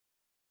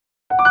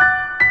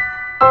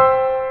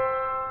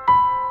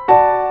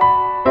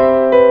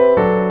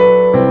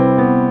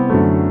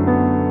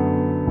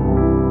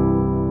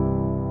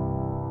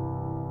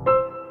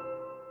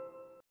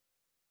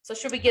So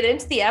should we get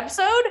into the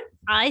episode?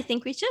 I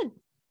think we should.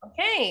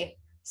 Okay.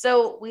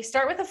 So we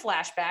start with a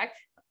flashback.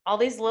 All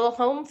these little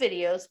home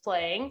videos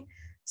playing.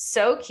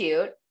 So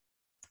cute.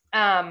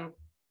 And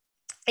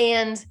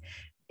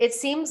it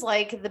seems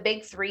like the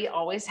big three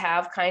always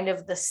have kind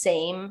of the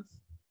same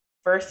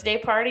birthday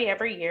party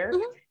every year,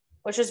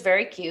 which is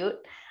very cute.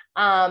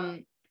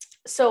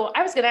 So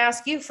I was going to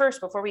ask you first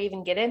before we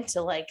even get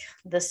into like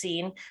the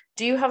scene.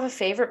 Do you have a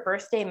favorite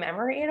birthday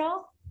memory at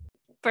all?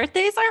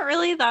 Birthdays aren't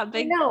really that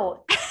big.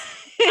 No.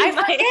 I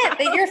forget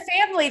that your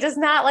family does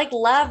not like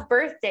love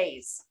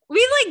birthdays.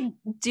 We like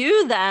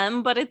do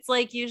them, but it's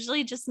like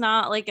usually just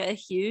not like a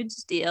huge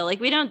deal.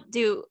 Like we don't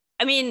do,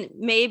 I mean,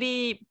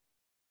 maybe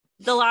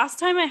the last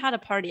time I had a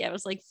party, I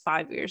was like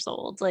 5 years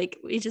old. Like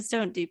we just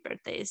don't do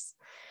birthdays.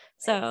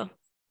 So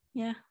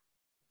yeah.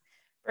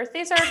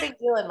 Birthdays are a big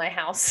deal in my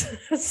house.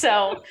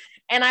 So,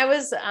 and I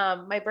was,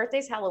 my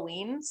birthday's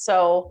Halloween.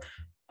 So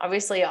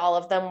obviously all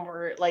of them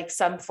were like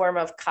some form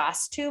of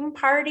costume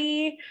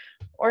party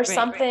or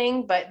something.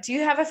 Right. But do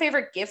you have a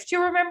favorite gift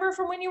you remember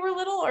from when you were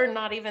little or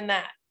not even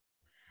that?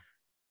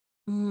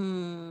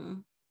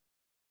 No.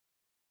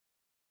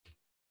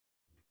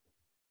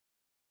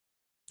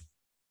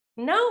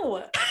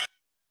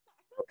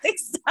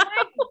 So.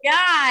 Oh my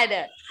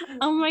God.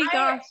 Oh my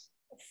gosh.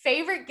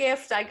 Favorite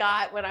gift I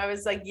got when I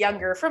was like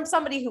younger from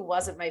somebody who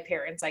wasn't my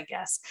parents, I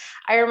guess.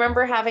 I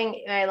remember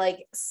having my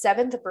like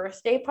 7th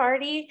birthday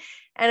party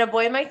and a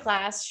boy in my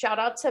class, shout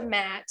out to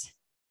Matt,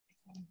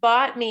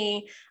 bought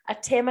me a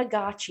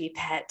Tamagotchi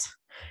pet.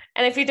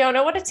 And if you don't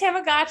know what a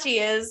Tamagotchi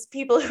is,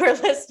 people who are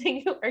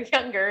listening who are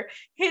younger,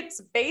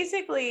 it's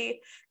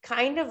basically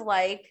kind of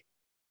like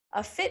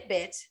a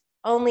Fitbit,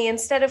 only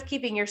instead of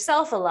keeping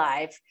yourself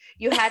alive,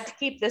 you had to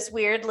keep this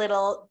weird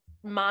little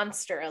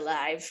monster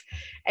alive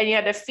and you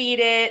had to feed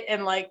it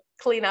and like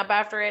clean up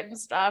after it and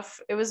stuff.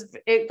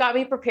 It got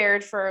me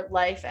prepared for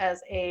life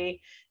as an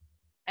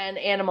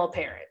animal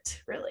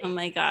parent, really. Oh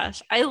my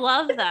gosh, I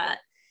love that.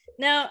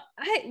 Now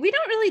we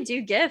don't really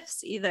do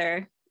gifts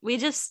either. We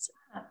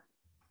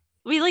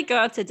like go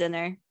out to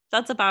dinner.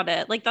 That's about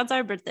it. Like that's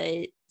our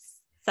birthday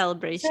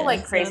celebration. They're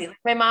like crazy. So.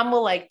 My mom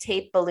will like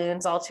tape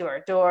balloons all to our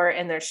door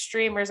and there's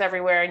streamers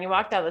everywhere and you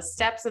walk down the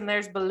steps and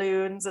there's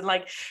balloons and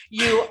like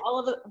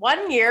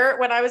one year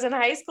when I was in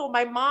high school,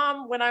 my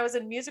mom, when I was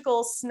in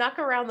musicals, snuck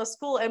around the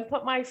school and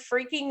put my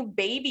freaking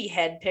baby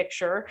head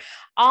picture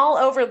all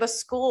over the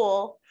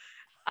school.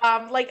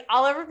 Like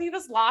all over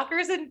people's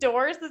lockers and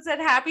doors that said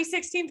happy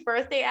 16th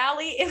birthday,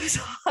 Allie. It was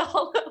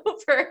all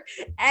over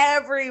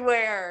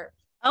everywhere.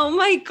 Oh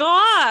my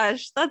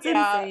gosh, that's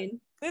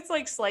insane. It's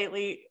like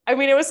slightly, I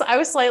mean, I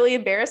was slightly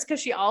embarrassed because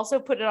she also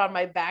put it on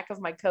my back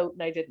of my coat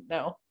and I didn't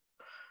know.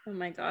 Oh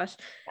my gosh.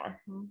 Yeah.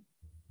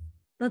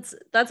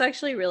 That's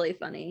actually really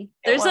funny.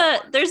 There's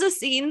a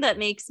scene that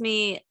makes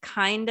me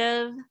kind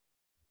of,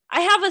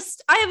 I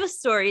have a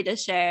story to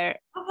share.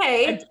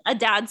 Okay. A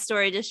dad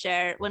story to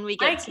share when we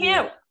get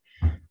to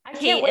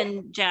Kate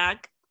and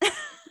Jack.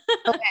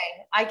 Okay.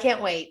 I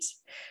can't wait.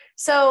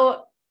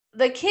 So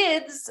the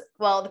kids,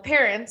 well, the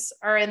parents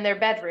are in their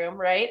bedroom,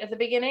 right? At the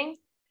beginning.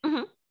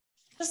 Mm-hmm.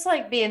 Just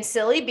like being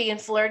silly, being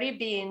flirty,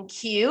 being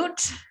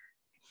cute.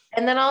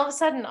 And then all of a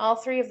sudden, all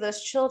 3 of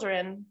those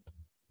children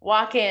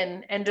walk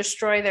in and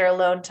destroy their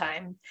alone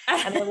time.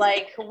 And they're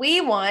like,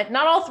 we want,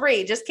 not all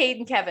 3, just Kate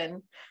and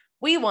Kevin.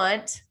 We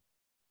want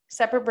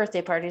separate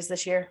birthday parties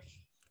this year.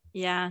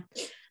 Yeah.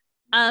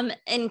 And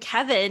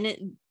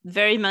Kevin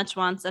very much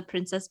wants a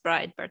Princess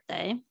Bride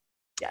birthday.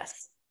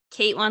 Yes.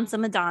 Kate wants a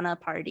Madonna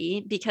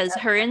party because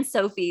her and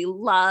Sophie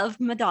love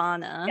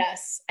Madonna.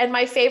 Yes. And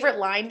my favorite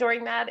line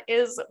during that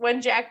is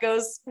when Jack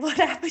goes, what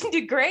happened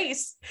to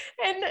Grace?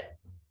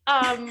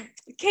 And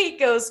Kate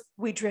goes,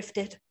 we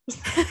drifted.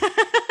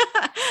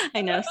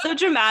 I know. So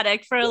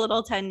dramatic for a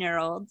little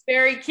 10-year-old.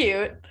 Very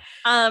cute.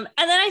 And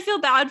then I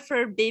feel bad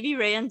for baby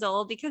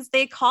Randall because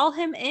they call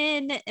him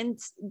in and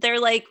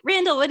they're like,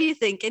 Randall, what do you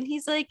think? And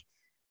he's like,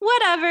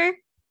 whatever.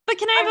 But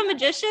can I have a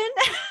magician?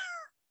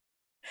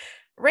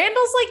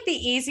 Randall's like the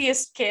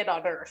easiest kid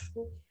on earth.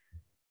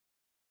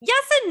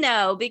 Yes and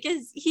no,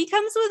 because he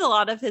comes with a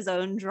lot of his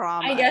own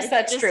drama. I guess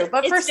that's true.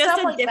 But for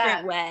just a like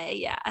different way.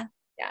 Yeah.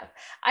 Yeah.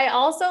 I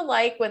also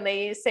like when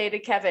they say to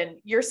Kevin,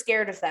 you're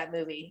scared of that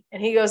movie.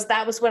 And he goes,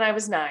 that was when I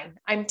was 9.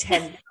 I'm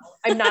 10 now.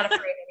 I'm not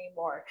afraid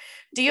anymore.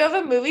 Do you have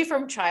a movie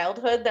from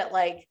childhood that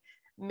like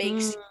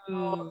makes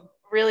you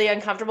really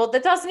uncomfortable?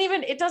 It doesn't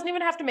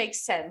even have to make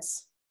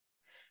sense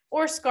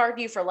or scar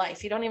you for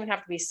life. You don't even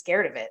have to be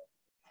scared of it.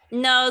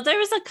 No, there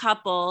was a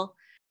couple.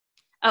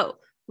 Oh,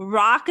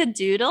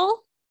 Rock-a-Doodle.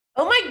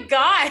 Oh my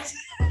God.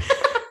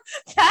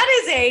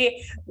 That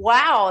is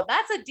wow.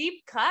 That's a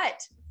deep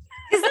cut.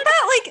 Isn't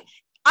that like,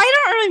 I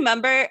don't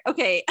remember.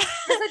 Okay.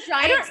 There's a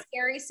giant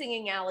scary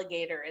singing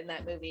alligator in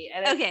that movie.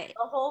 And the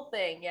whole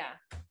thing. Yeah.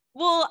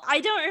 Well, I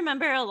don't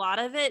remember a lot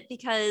of it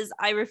because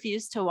I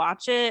refused to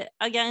watch it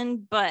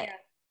again, but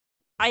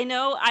I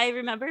know I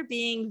remember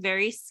being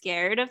very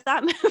scared of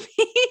that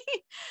movie.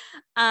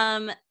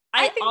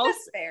 I think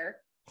that's fair.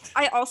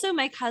 I also,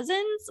 my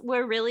cousins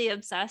were really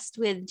obsessed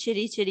with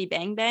Chitty Chitty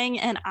Bang Bang,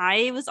 and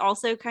I was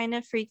also kind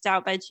of freaked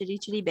out by Chitty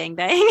Chitty Bang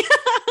Bang.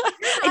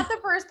 You're not the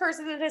first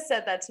person that has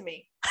said that to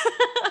me.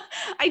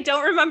 I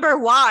don't remember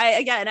why.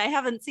 Again, I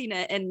haven't seen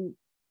it in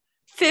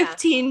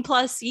 15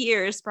 plus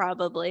years,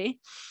 probably.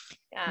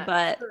 Yeah.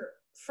 But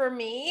for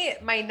me,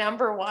 my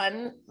number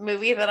one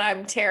movie that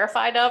I'm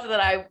terrified of, that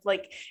I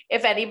like,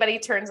 if anybody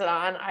turns it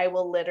on, I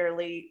will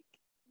literally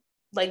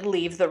like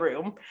leave the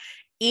room.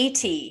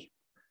 E.T.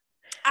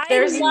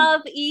 I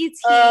love E.T.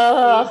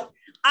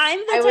 I'm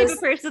the type of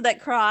person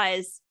that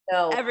cries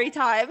every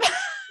time.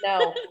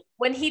 No.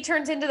 When he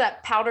turns into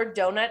that powdered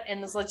donut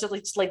and is literally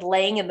just like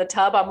laying in the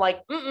tub, I'm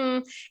like,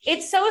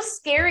 it's so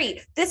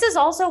scary. This is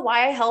also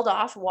why I held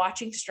off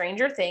watching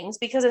Stranger Things,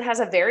 because it has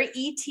a very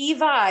E.T.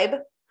 vibe.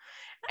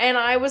 And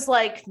I was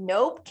like,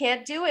 nope,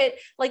 can't do it.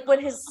 Like when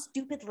his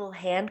stupid little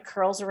hand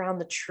curls around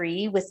the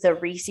tree with the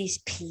Reese's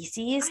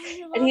Pieces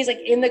and he's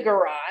like in the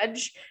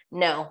garage.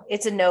 No,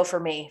 it's a no for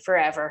me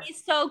forever.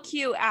 He's so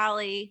cute,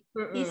 Allie.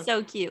 He's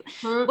so cute.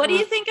 What do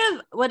you think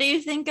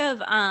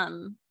of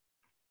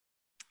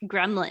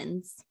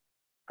Gremlins?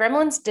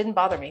 Gremlins didn't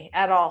bother me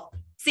at all.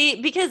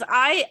 See, because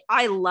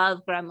I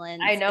love Gremlins.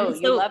 I know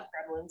you love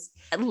Gremlins.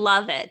 I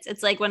love it.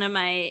 It's like one of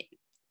my,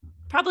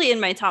 probably in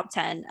my top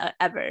 10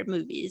 ever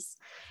movies.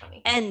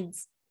 Funny. And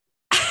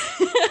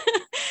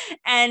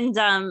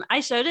I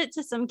showed it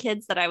to some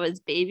kids that I was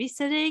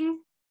babysitting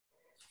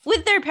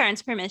with their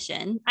parents'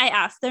 permission. I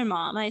asked their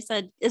mom, I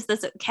said, is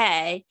this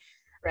okay?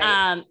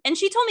 Right. And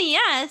she told me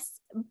yes,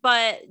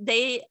 but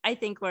they, I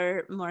think,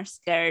 were more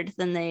scared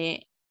than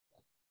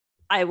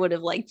I would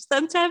have liked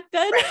them to have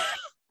been. Right.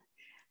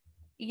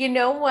 You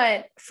know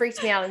what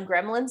freaked me out in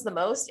Gremlins the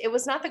most? It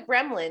was not the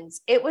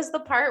Gremlins. It was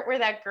the part where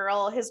that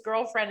girl, his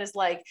girlfriend, is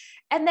like,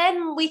 and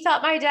then we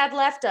thought my dad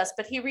left us,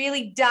 but he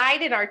really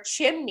died in our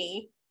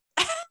chimney.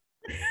 That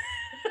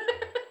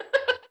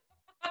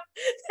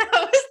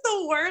was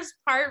the worst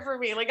part for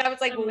me. Like, I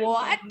was like,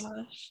 what?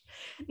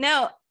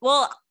 No,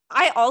 well,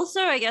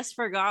 I guess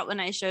forgot when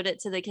I showed it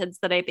to the kids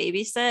that I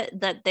babysit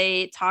that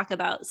they talk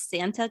about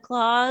Santa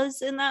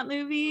Claus in that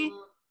movie.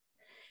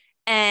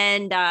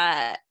 And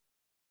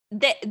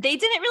they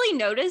didn't really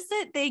notice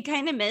it. They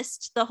kind of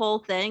missed the whole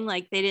thing.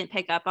 Like they didn't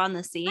pick up on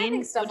the scene. I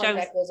think stuff like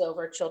that goes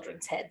over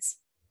children's heads.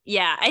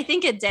 Yeah, I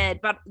think it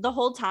did. But the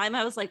whole time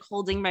I was like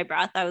holding my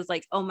breath. I was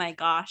like, oh my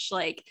gosh,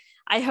 like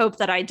I hope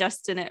that I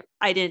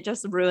didn't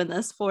just ruin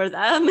this for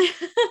them.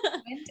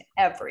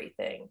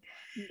 Everything.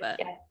 But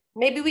yeah,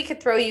 maybe we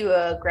could throw you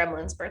a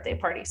Gremlins birthday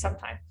party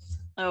sometime.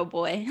 Oh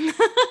boy.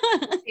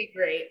 Okay,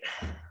 great.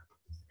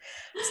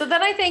 So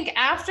then I think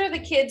after the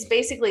kids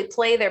basically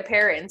play their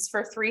parents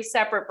for 3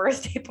 separate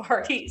birthday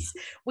parties,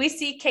 we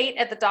see Kate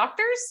at the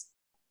doctor's.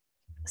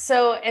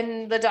 So,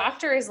 and the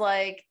doctor is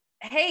like,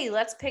 hey,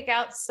 let's pick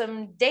out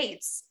some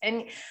dates.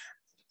 And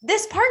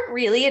this part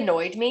really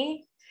annoyed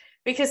me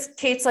because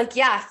Kate's like,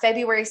 yeah,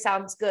 February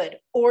sounds good,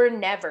 or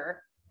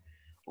never.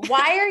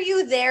 Why are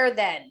you there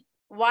then?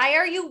 Why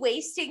are you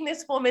wasting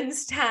this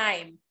woman's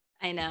time?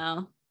 I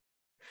know.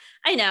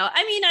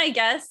 I mean, I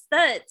guess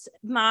that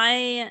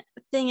my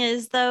thing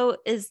is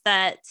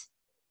that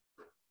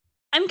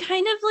I'm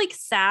kind of like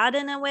sad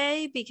in a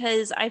way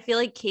because I feel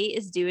like Kate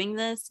is doing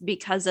this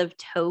because of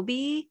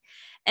Toby.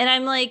 And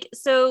I'm like,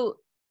 so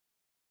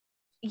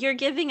you're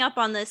giving up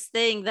on this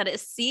thing that it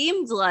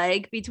seemed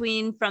like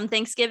from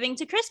Thanksgiving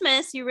to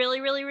Christmas, you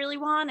really, really, really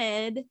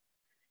wanted.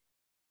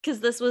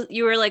 Because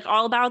you were like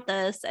all about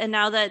this. And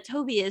now that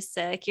Toby is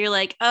sick, you're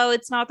like, oh,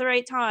 it's not the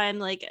right time.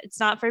 Like, it's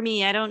not for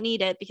me. I don't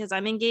need it because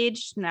I'm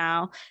engaged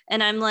now.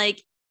 And I'm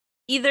like,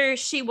 either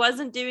she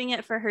wasn't doing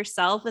it for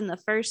herself in the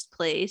first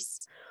place,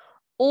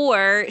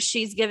 or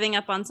she's giving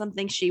up on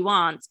something she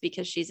wants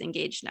because she's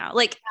engaged now.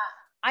 Like,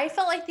 I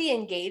felt like the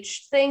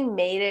engaged thing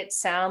made it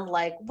sound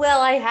like, well,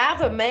 I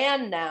have a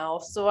man now,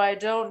 so I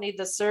don't need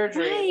the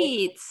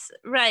surgery.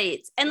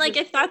 Right. And like,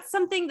 if that's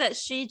something that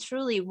she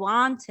truly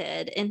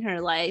wanted in her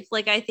life,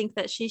 like, I think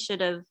that she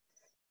should have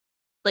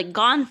like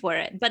gone for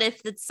it. But if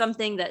it's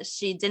something that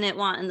she didn't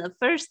want in the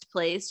first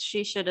place,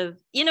 she should have,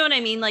 you know what I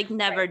mean? Like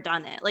never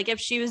done it. Like if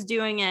she was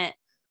doing it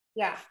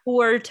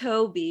for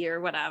Toby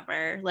or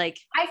whatever, like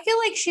I feel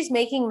like she's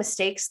making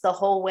mistakes the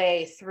whole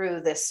way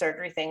through this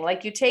surgery thing.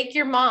 Like you take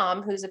your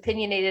mom, who's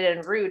opinionated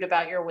and rude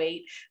about your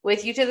weight,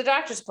 with you to the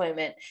doctor's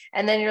appointment,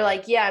 and then you're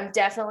like, yeah, I'm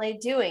definitely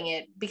doing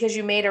it because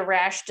you made a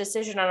rash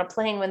decision on a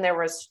plane when there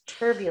was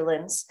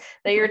turbulence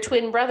that your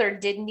twin brother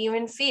didn't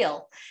even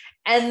feel.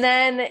 And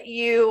then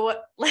you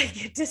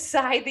like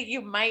decide that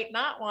you might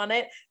not want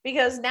it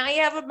because now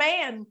you have a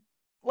man.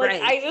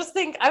 Like, I just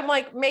think I'm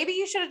like, maybe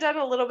you should have done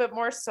a little bit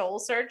more soul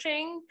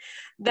searching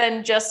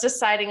than just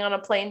deciding on a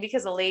plane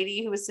because a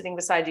lady who was sitting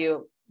beside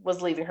you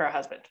was leaving her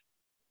husband.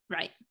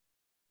 Right.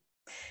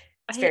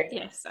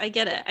 Yes, I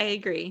get it. I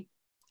agree.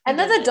 And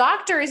then the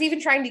doctor is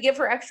even trying to give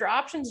her extra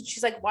options. And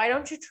she's like, why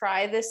don't you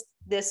try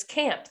this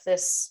camp,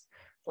 this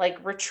like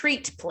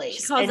retreat She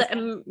place. calls And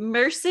it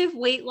immersive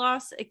weight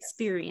loss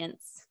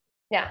experience.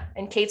 yeah.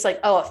 And Kate's like,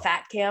 oh, a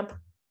fat camp.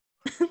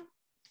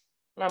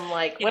 And I'm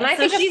like, when Yeah, I so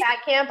think of she's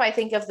fat camp, I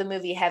think of the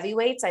movie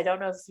Heavyweights. I don't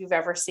know if you've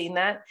ever seen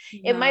that.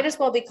 It might not. as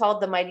well be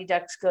called The Mighty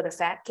Ducks Go to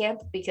Fat Camp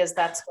because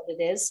that's what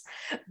it is.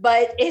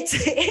 But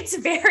it's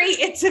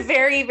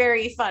very,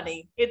 very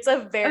funny. It's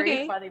a very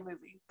Okay. funny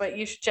movie, but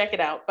you should check it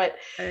out. But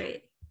All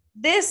right.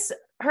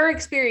 her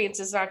experience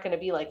is not going to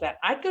be like that.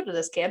 I'd go to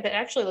this camp. It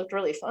actually looked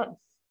really fun.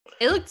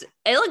 It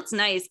looked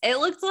nice. It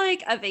looked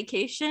like a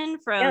vacation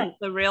from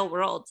the real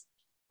world.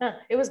 Huh,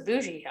 it was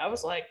bougie. I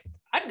was like,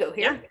 I'd go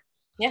here.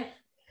 Yeah.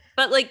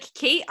 But like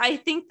Kate, I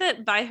think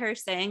that by her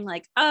saying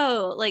like,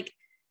 oh, like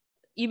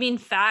you mean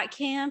fat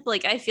camp?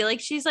 Like I feel like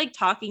she's like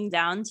talking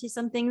down to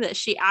something that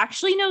she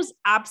actually knows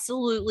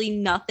absolutely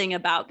nothing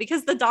about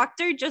because the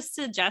doctor just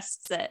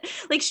suggests it.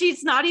 Like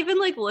she's not even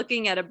like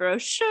looking at a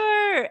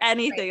brochure or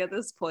anything at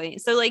this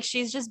point. So like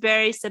she's just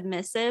very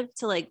submissive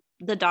to like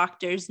the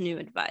doctor's new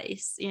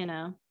advice, you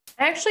know.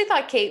 I actually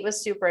thought Kate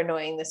was super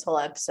annoying this whole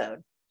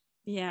episode.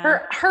 Yeah.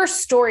 Her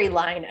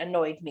storyline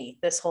annoyed me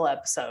this whole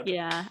episode.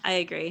 Yeah, I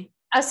agree.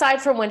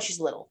 Aside from when she's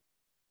little.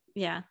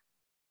 Yeah.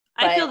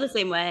 But, I feel the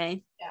same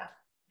way. Yeah.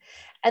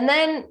 And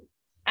then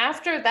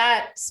after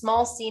that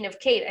small scene of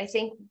Kate, I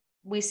think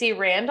we see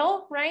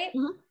Randall, right?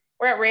 Mm-hmm.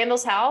 We're at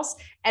Randall's house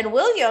and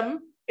William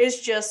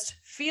is just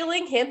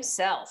feeling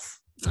himself.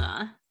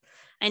 I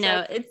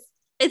know. So,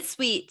 it's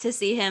sweet to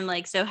see him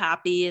like so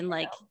happy and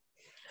like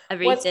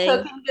everything.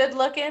 What's cooking good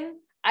looking?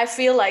 I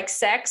feel like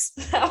sex.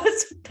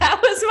 That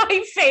was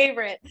my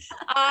favorite.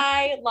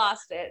 I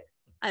lost it.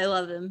 I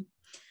love him.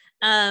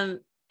 And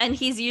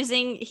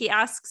he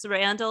asks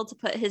Randall to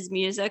put his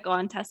music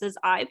on Tessa's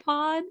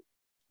iPod.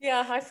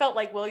 Yeah, I felt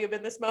like William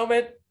in this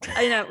moment.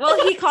 I know. Well,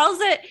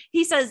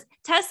 he says,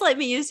 Tess let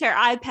me use her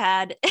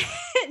iPad.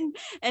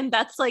 and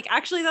Beth's like,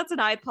 actually, that's an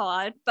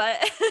iPod, but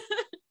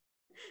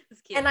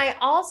it's cute. And I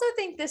also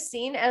think this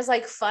scene, as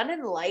like fun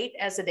and light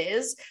as it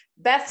is,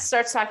 Beth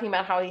starts talking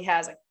about how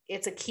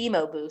it's a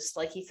chemo boost.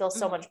 Like he feels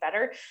so much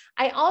better.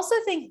 I also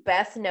think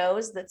Beth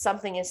knows that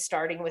something is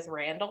starting with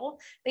Randall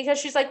because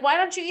she's like, why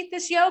don't you eat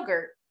this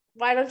yogurt?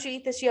 Why don't you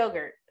eat this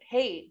yogurt?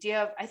 Hey,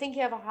 I think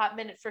you have a hot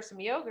minute for some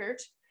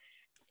yogurt.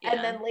 Yeah.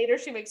 And then later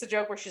she makes a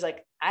joke where she's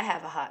like, I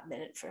have a hot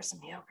minute for some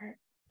yogurt.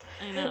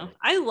 I know.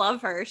 I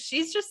love her.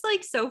 She's just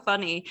like so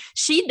funny.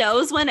 She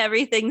knows when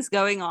everything's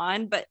going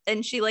on,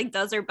 and she like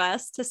does her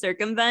best to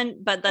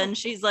circumvent, but then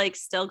she's like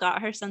still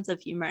got her sense of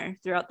humor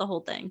throughout the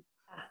whole thing.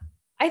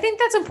 I think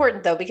that's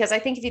important though, because I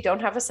think if you don't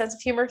have a sense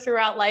of humor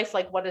throughout life,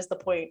 like what is the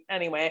point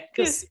anyway?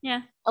 Because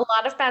a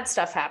lot of bad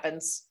stuff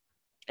happens.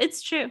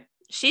 It's true.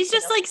 She's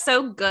just like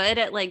so good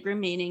at like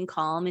remaining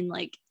calm in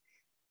like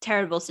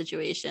terrible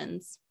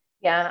situations.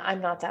 Yeah,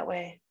 I'm not that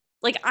way.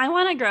 Like I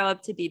want to grow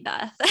up to be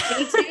Beth.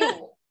 Me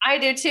too. I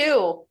do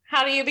too.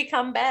 How do you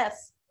become Beth?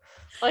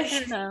 Like, I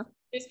don't know.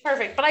 It's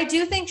perfect. But I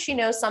do think she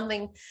knows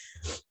something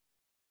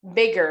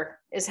bigger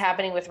is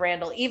happening with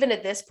Randall, even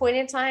at this point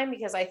in time,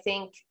 because I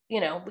think,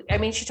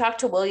 she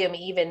talked to William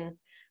even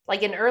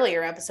like in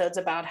earlier episodes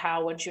about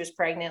how when she was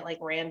pregnant, like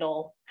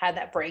Randall had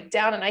that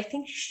breakdown. And I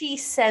think she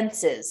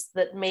senses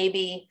that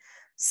maybe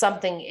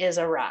something is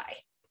awry.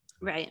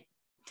 Right.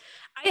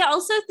 I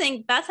also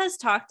think Beth has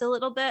talked a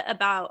little bit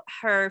about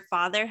her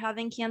father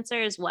having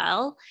cancer as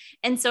well.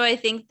 And so I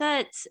think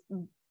that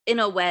in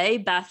a way,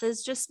 Beth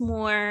is just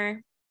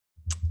more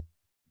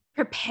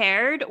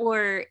prepared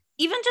or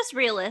even just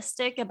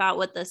realistic about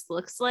what this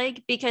looks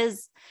like,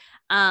 because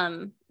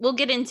we'll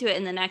get into it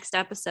in the next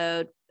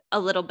episode a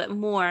little bit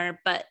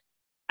more. But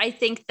I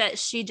think that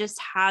she just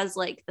has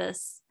like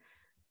this,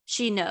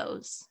 she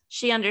knows,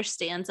 she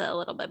understands it a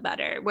little bit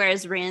better.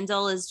 Whereas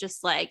Randall is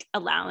just like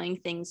allowing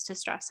things to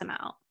stress him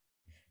out.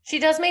 She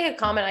does make a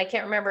comment. I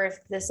can't remember if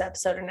this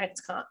episode or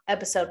next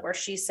episode where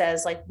she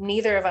says like,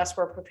 neither of us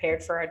were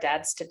prepared for our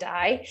dads to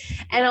die.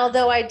 And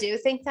although I do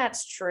think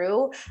that's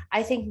true,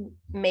 I think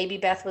maybe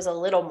Beth was a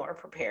little more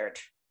prepared.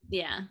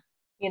 Yeah.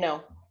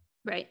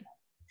 Right.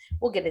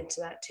 We'll get into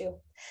that too.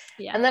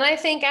 Yeah. And then I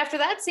think after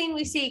that scene,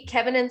 we see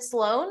Kevin and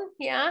Sloane.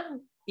 Yeah.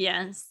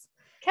 Yes.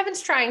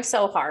 Kevin's trying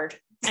so hard.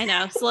 I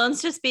know.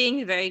 Sloane's just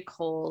being very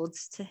cold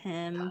to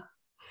him.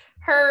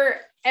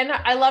 And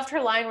I loved her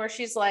line where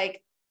she's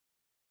like,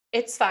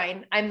 it's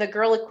fine. I'm the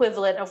girl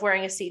equivalent of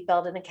wearing a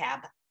seatbelt in a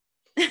cab.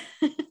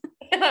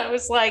 And I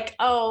was like,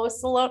 oh,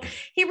 Sloane.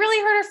 He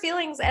really hurt her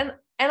feelings. And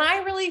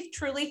I really,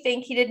 truly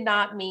think he did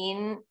not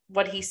mean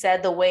what he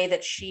said the way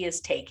that she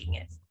is taking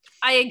it.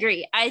 I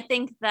agree. I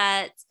think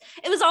that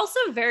it was also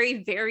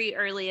very, very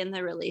early in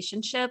the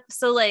relationship.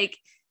 So like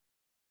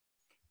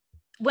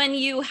when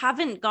you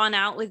haven't gone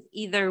out with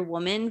either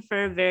woman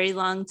for a very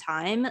long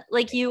time,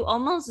 like you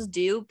almost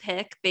do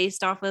pick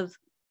based off of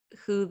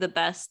who the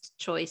best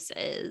choice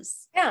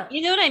is. Yeah.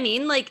 You know what I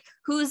mean? Like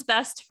who's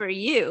best for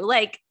you?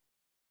 Like,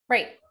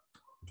 right.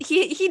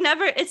 He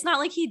never, it's not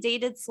like he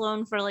dated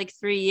Sloane for like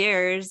 3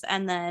 years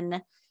and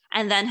then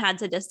had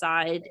to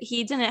decide.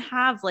 He didn't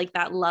have like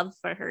that love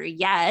for her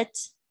yet.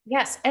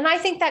 Yes. And I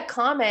think that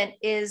comment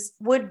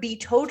would be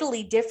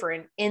totally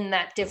different in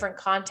that different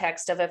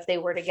context of if they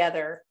were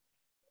together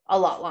a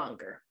lot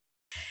longer.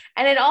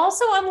 And it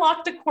also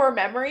unlocked a core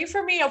memory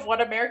for me of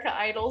what American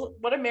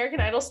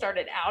Idol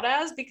started out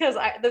as, because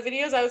the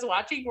videos I was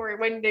watching were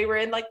when they were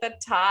in like the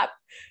top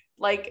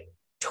like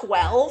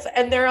 12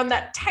 and they're on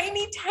that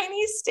tiny,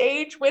 tiny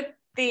stage with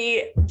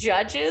the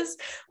judges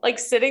like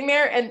sitting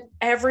there and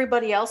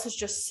everybody else is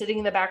just sitting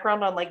in the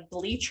background on like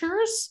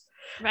bleachers.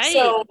 Right.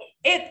 So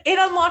it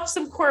unlocked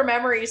some core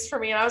memories for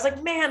me. And I was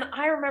like, man,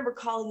 I remember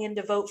calling in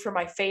to vote for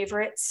my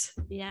favorites.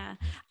 Yeah.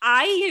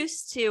 I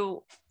used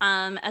to,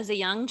 as a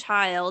young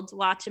child,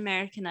 watch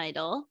American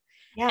Idol.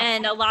 Yeah.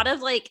 And a lot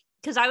of like,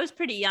 because I was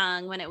pretty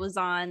young when it was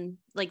on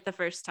like the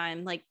first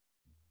time, like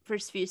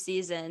first few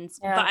seasons.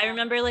 Yeah. But I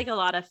remember like a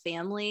lot of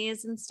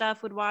families and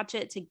stuff would watch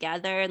it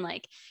together. And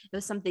like it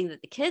was something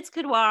that the kids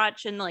could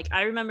watch. And like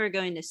I remember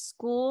going to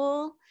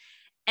school,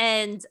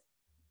 and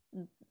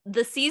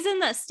the season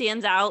that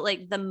stands out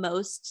like the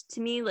most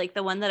to me, like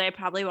the one that I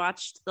probably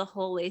watched the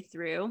whole way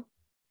through,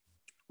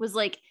 was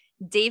like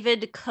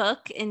David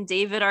Cook and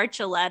David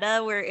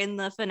Archuleta were in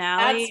the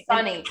finale. That's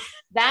funny.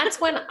 That's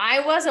when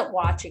I wasn't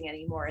watching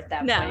anymore at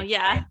that point.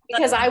 Yeah.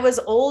 Because I was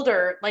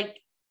older.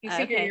 Like you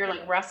figure you're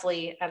like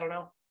roughly, I don't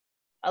know,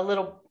 a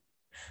little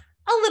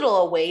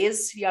a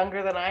ways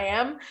younger than I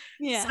am.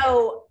 Yeah.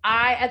 So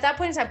at that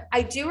point in time,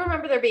 I do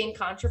remember there being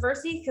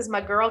controversy because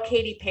my girl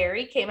Katy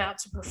Perry came out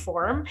to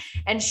perform,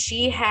 and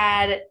she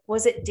had,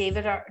 was it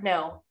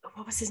no,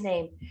 what was his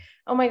name?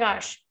 Oh my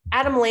gosh,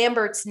 Adam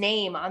Lambert's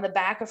name on the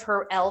back of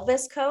her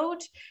Elvis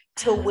coat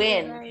to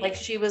win. Right. Like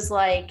she was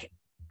like,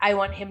 I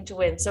want him to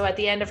win. So at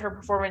the end of her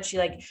performance, she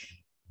like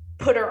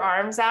put her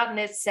arms out and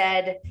it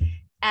said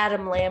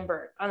Adam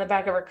Lambert on the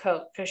back of her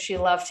coat because she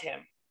loved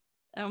him.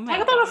 Oh my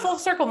Talk about a full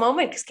circle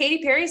moment, because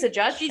Katy Perry's a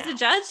judge. She's a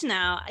judge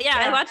now. Yeah,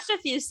 I watched a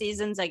few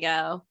seasons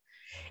ago.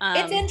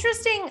 It's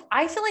interesting.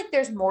 I feel like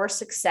there's more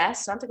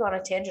success, not to go on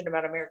a tangent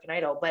about American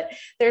Idol, but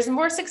there's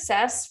more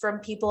success from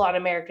people on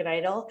American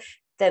Idol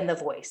than The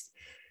Voice.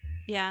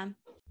 Yeah.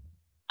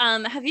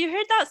 Have you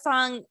heard that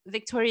song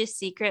Victoria's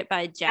Secret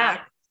by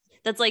Jax?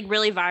 That's like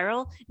really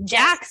viral.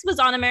 Jax was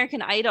on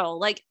American Idol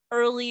like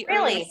early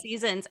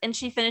seasons, and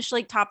she finished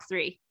like top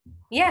 3.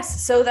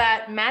 Yes, so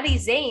that Maddie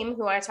Zame,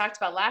 who I talked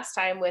about last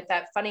time with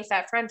that funny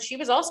fat friend, she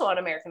was also on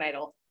American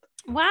Idol.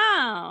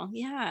 Wow,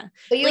 yeah.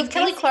 But you have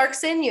Kelly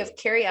Clarkson, you have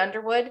Carrie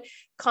Underwood,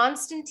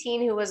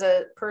 Constantine, who was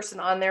a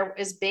person on there,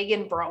 was big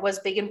in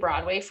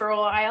Broadway for a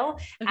while.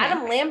 Okay.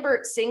 Adam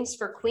Lambert sings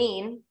for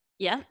Queen.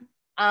 Yeah.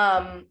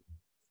 I'm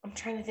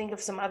trying to think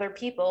of some other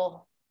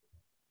people.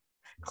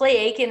 Clay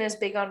Aiken is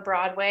big on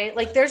Broadway.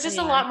 Like there's just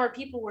a lot more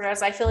people,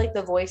 whereas I feel like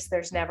The Voice,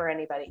 there's never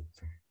anybody.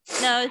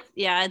 No,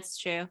 it's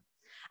true.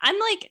 I'm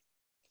like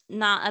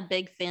not a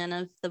big fan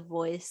of The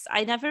Voice.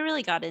 I never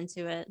really got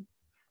into it.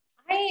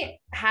 I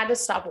had to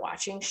stop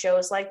watching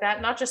shows like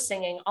that, not just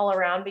singing, all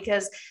around,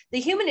 because the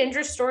human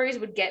interest stories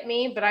would get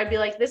me, but I'd be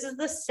like, this is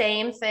the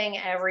same thing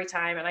every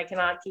time and I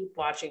cannot keep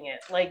watching it.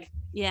 Like,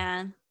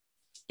 yeah.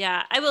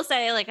 I will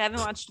say, like, I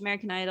haven't watched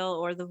American Idol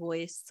or The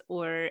Voice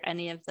or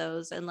any of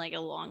those in like a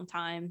long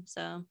time.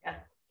 So yeah,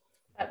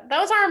 that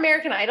was our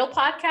American Idol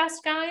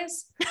podcast,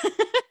 guys.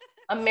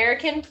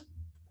 American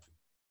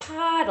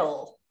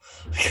Paddle.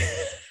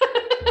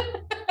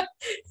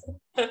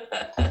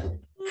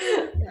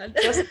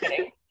 Just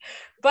kidding.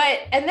 But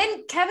and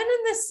then Kevin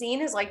in this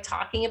scene is like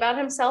talking about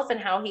himself and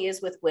how he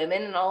is with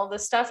women and all of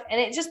this stuff, and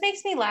it just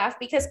makes me laugh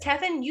because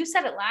Kevin, you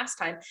said it last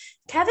time,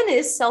 Kevin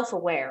is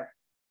self-aware.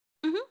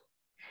 Mm-hmm.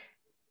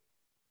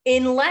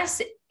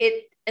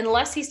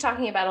 Unless he's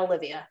talking about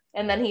Olivia,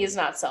 and then he is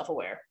not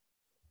self-aware.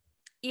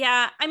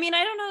 Yeah, I mean,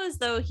 I don't know as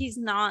though he's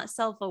not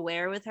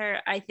self-aware with her.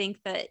 I think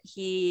that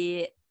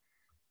he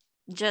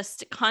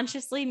just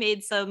consciously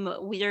made some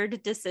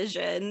weird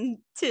decision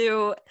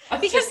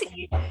because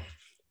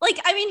like,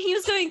 I mean, he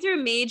was going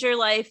through major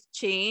life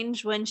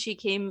change when she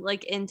came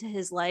like into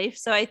his life.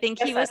 So I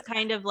think he was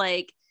kind of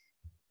like,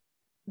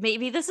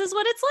 maybe this is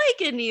what it's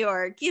like in New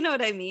York. You know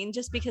what I mean?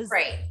 Just because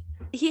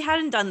he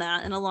hadn't done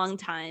that in a long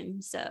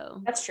time.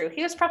 So that's true.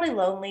 He was probably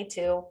lonely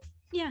too.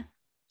 Yeah.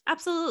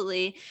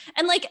 Absolutely.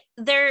 And like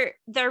their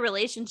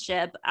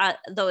relationship,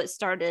 though it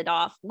started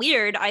off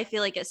weird, I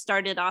feel like it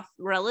started off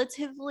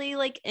relatively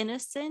like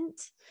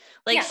innocent.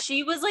 Like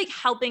she was like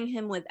helping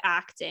him with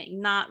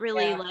acting, not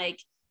really like,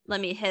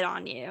 let me hit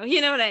on you.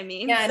 You know what I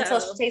mean? Yeah, until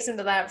she takes him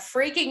to that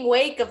freaking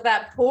wake of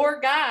that poor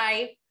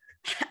guy.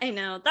 I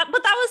know that,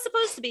 but that was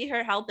supposed to be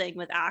her helping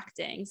with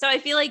acting. So I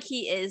feel like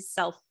he is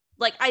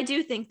I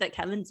do think that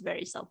Kevin's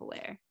very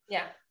self-aware.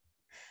 Yeah.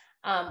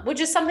 Which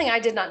is something I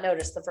did not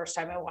notice the first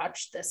time I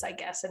watched this, I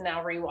guess. And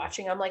now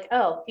rewatching, I'm like,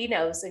 oh, he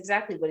knows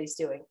exactly what he's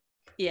doing.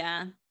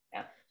 Yeah.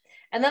 Yeah.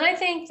 And then I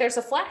think there's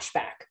a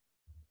flashback.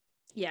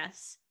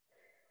 Yes.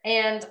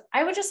 And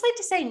I would just like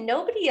to say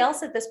nobody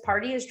else at this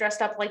party is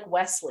dressed up like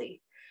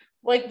Wesley.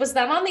 Like, was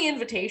that on the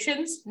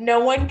invitations? No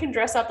one can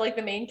dress up like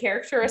the main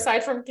character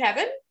aside from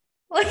Kevin?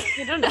 Like,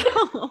 I don't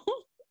know.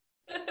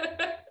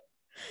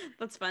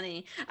 That's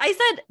funny. I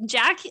said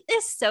Jack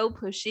is so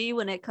pushy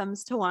when it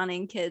comes to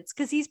wanting kids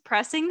because he's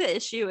pressing the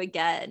issue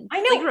again.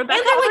 I know. Like And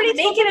Rebecca they're already like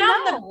told making him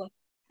out no.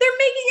 they're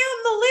making out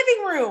in the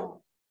living room.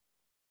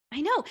 I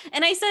know.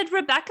 And I said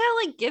Rebecca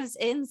like gives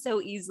in so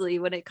easily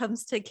when it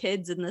comes to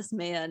kids and this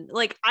man.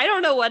 Like, I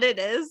don't know what it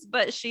is,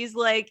 but she's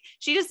like,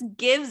 she just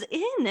gives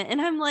in.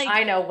 And I'm like,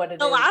 I know what it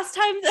the is. last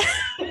time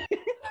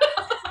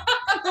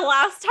the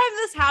last time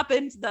this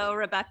happened though,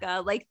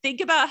 Rebecca, like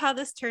think about how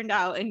this turned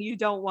out and you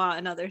don't want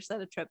another set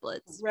of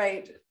triplets.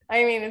 Right.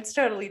 I mean, it's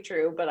totally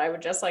true, but I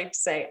would just like to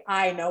say,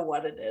 I know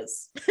what it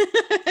is.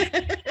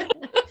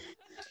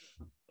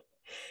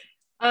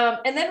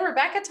 And then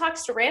Rebecca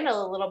talks to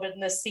Randall a little bit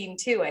in this scene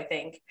too, I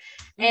think.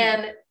 Mm-hmm.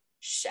 And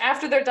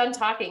after they're done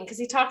talking, because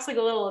he talks like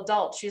a little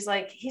adult, she's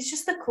like, he's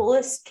just the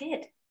coolest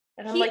kid.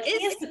 And I'm like, he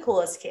is the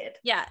coolest kid.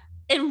 Yeah.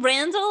 And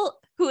Randall,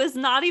 who is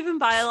not even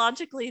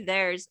biologically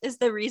theirs, is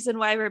the reason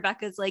why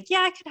Rebecca's like, yeah,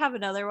 I could have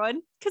another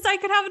one because I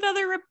could have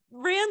another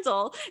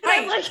Randall. And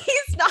right. I'm like,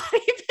 he's not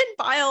even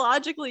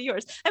biologically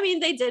yours. I mean,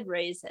 they did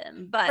raise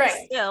him, but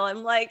still,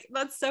 I'm like,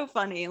 that's so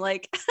funny.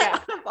 Like,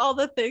 out of all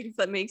the things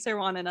that makes her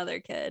want another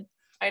kid.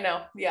 I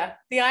know. Yeah.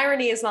 The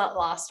irony is not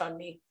lost on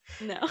me.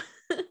 No.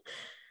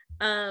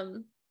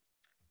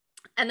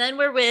 And then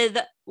we're with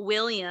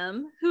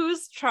William,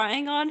 who's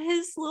trying on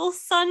his little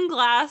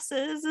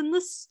sunglasses in the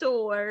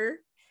store.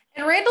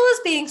 And Randall is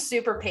being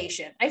super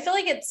patient. I feel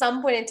like at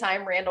some point in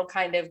time, Randall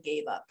kind of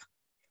gave up.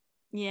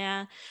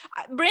 Yeah.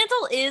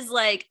 Randall is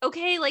like,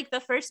 okay, like the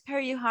first pair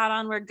you had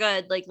on were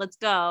good. Like, let's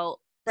go.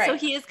 Right. So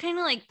he is kind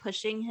of like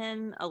pushing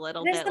him a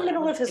little bit. It's the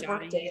middle of his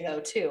workday though,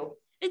 too.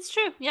 It's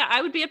true. Yeah.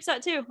 I would be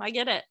upset too. I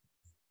get it.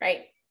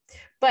 Right.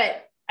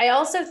 But I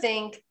also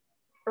think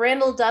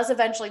Randall does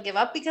eventually give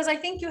up because I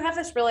think you have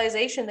this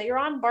realization that you're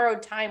on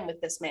borrowed time with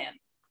this man.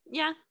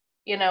 Yeah.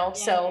 You know,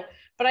 so,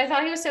 but I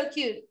thought he was so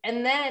cute.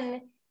 And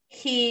then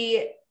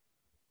he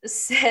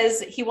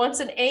says he wants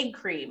an egg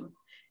cream.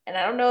 And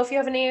I don't know if you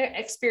have any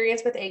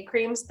experience with egg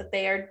creams, but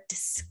they are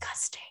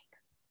disgusting.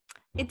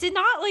 It did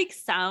not like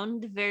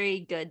sound very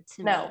good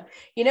to me. No.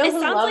 You know who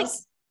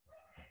loves...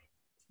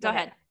 Go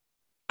ahead.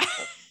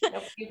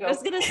 Nope, you go. I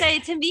was going to say,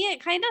 to me,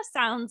 it kind of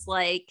sounds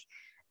like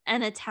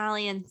an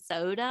Italian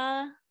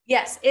soda.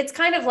 Yes, it's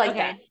kind of like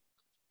that.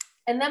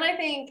 And then I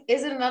think,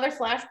 is it another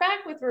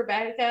flashback with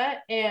Rebecca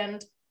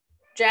and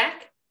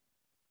Jack?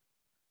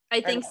 I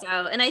think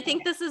so. And I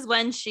think this is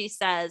when she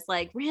says,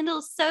 like,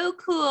 Randall's so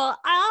cool.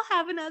 I'll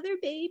have another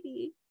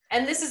baby.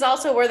 And this is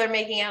also where they're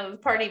making out at the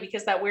party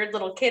because that weird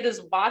little kid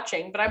is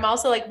watching. But I'm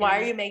also like, why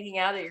are you making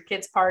out at your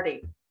kid's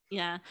party?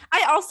 Yeah.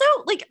 I also,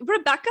 like,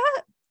 Rebecca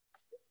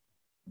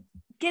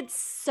gets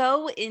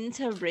so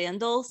into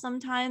Randall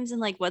sometimes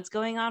and like what's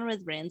going on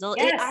with Randall.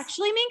 Yes. It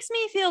actually makes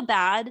me feel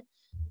bad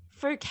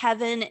for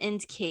Kevin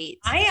and Kate.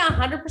 I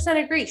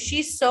 100% agree.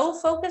 She's so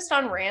focused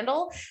on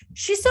Randall.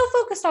 She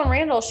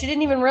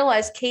didn't even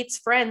realize Kate's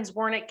friends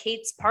weren't at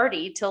Kate's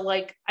party till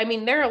like, I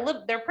mean,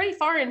 they're pretty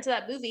far into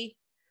that movie.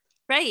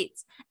 Right.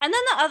 And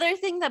then the other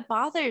thing that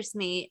bothers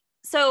me.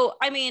 So,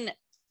 I mean,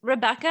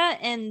 Rebecca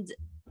and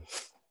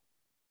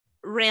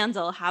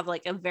Randall have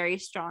like a very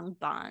strong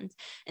bond,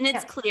 and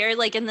it's clear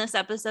like in this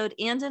episode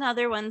and in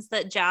other ones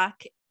that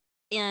Jack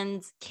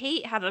and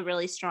Kate have a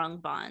really strong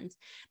bond,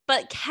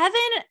 but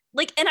Kevin,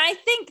 like, and I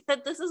think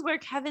that this is where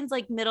Kevin's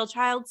like middle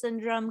child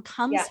syndrome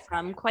comes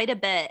from quite a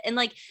bit, and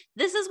like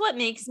this is what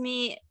makes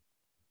me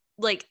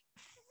like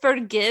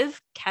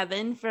forgive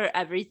Kevin for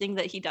everything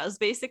that he does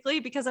basically,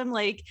 because I'm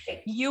like,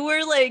 you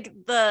were like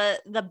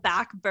the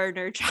back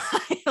burner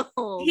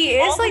child. He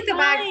is like the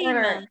back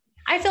burner.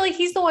 I feel like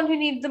he's the one who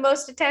needs the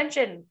most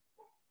attention.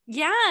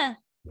 Yeah.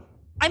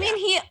 I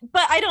mean,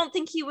 but I don't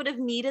think he would have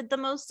needed the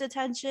most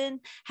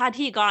attention had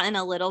he gotten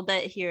a little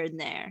bit here and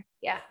there.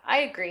 Yeah, I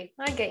agree.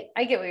 I get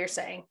what you're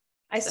saying.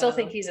 I still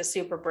think he's a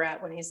super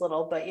brat when he's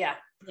little, but yeah.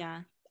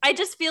 Yeah. I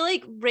just feel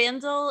like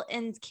Randall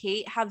and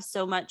Kate have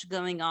so much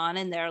going on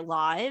in their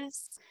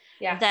lives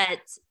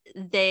that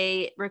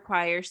they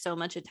require so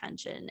much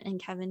attention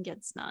and Kevin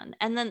gets none.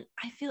 And then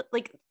I feel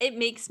like it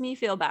makes me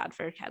feel bad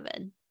for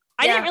Kevin.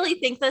 I didn't really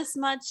think this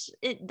much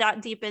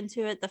that deep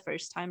into it the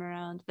first time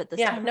around, but this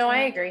time around,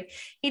 I agree.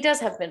 He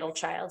does have middle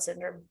child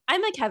syndrome.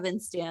 I'm a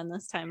Kevin stan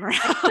this time around.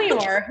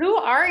 Who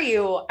are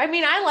you? I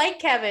mean, I like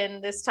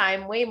Kevin this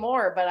time way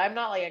more, but I'm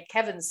not like a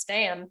Kevin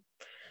stan.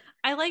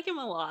 I like him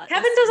a lot.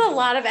 Kevin does a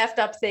lot of effed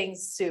up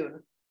things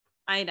soon.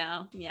 I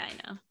know. Yeah, I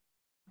know.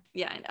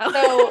 Yeah, I know.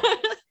 So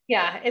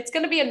yeah, it's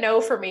going to be a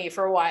no for me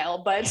for a while,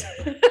 but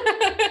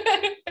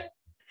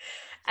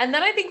and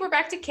then I think we're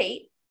back to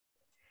Kate.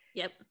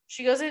 Yep.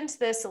 She goes into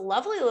this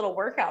lovely little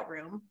workout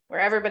room where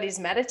everybody's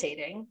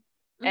meditating.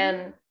 Mm-hmm.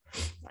 And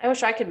I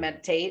wish I could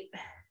meditate,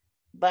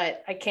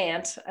 but I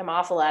can't. I'm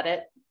awful at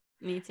it.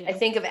 Me too. I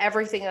think of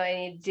everything that I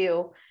need to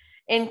do.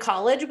 In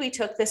college, we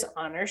took this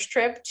honors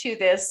trip to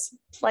this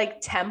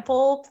like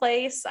temple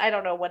place. I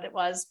don't know what it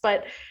was,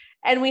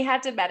 and we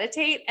had to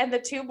meditate, and the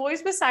two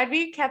boys beside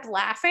me kept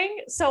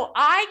laughing. So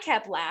I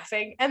kept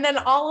laughing, and then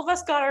all of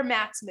us got our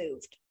mats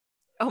moved.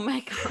 Oh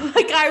my God.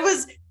 Like I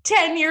was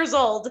 10 years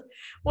old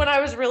when I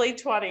was really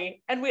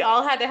 20, and we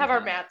all had to have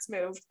our mats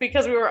moved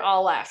because we were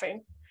all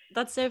laughing.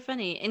 That's so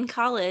funny. In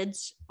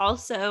college,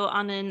 also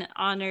on an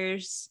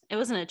honors, it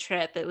wasn't a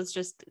trip, it was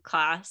just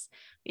class.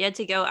 We had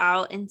to go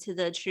out into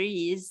the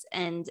trees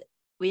and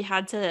we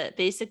had to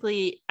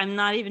basically, I'm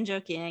not even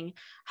joking,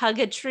 hug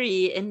a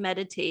tree and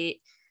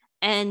meditate.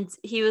 And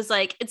he was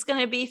like, it's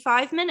going to be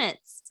 5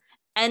 minutes.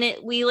 And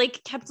we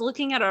like kept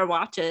looking at our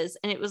watches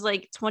and it was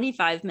like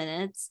 25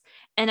 minutes.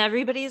 And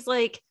everybody's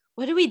like,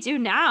 what do we do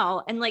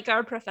now? And like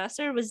our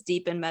professor was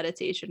deep in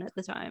meditation at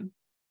the time.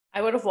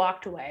 I would have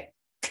walked away.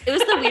 It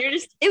was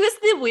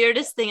the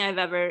weirdest thing I've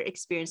ever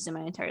experienced in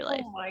my entire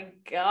life. Oh my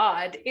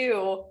God.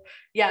 Ew.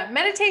 Yeah.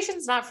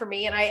 Meditation's not for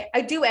me. And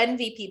I do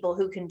envy people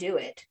who can do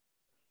it.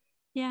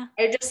 Yeah.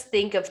 I just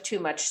think of too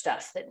much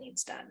stuff that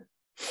needs done.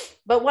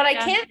 But what I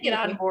can't get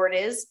on board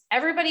is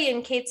everybody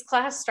in Kate's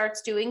class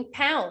starts doing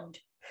pound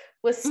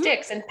with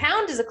sticks. And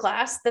pound is a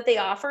class that they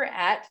offer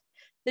at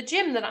the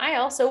gym that I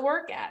also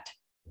work at.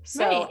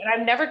 So, and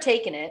I've never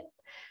taken it,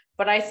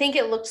 but I think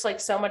it looks like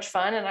so much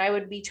fun and I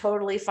would be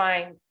totally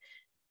fine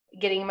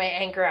getting my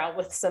anger out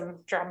with some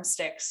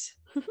drumsticks.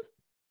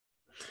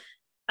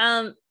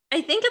 I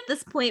think at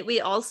this point we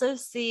also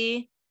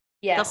see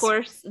the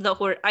horse.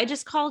 I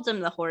just called him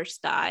the horse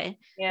guy.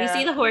 Yeah. We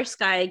see the horse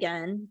guy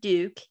again,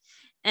 Duke.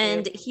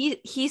 And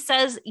he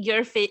says,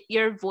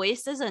 your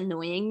voice is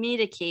annoying me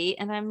to Kate.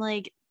 And I'm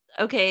like,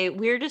 okay,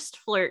 weirdest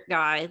flirt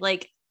guy.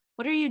 Like,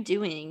 what are you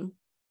doing?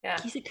 Yeah.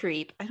 He's a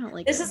creep. I don't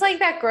like this. Is like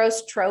that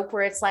gross trope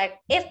where it's like,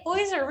 if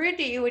boys are rude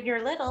to you when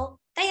you're little,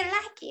 they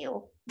like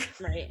you.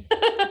 Right.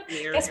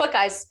 Guess what,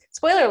 guys?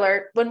 Spoiler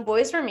alert. When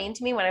boys were mean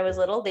to me when I was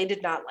little, they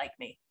did not like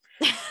me.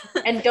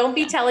 And don't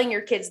be telling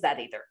your kids that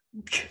either.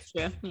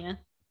 True. Yeah.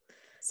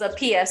 It's a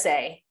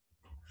PSA.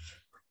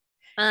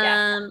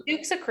 Yeah.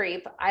 Duke's a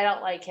creep. I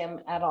don't like him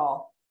at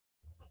all.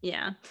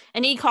 Yeah.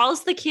 And he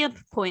calls the camp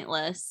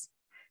pointless.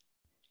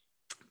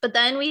 But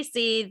then we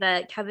see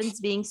that Kevin's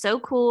being so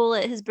cool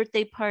at his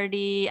birthday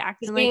party,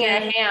 acting being like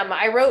a ham.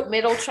 I wrote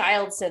middle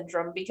child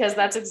syndrome because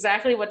that's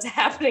exactly what's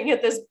happening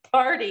at this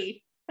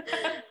party.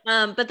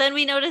 But then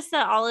we noticed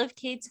that all of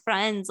Kate's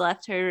friends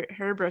left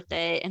her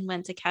birthday and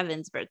went to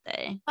Kevin's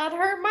birthday. That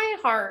hurt my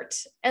heart.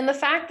 And the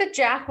fact that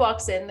Jack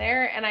walks in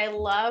there, and I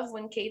love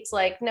when Kate's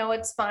like, no,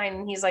 it's fine.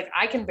 And he's like,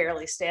 I can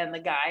barely stand the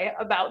guy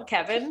about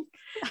Kevin.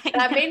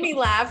 That made me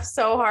laugh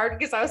so hard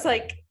because I was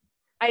like,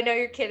 I know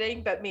you're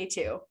kidding, but me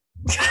too.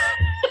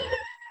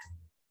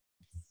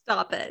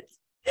 Stop it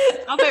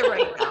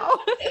right now.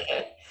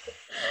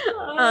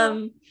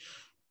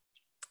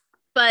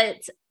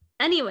 But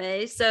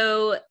anyway,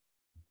 so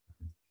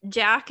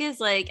Jack is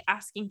like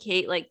asking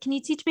Kate, like, can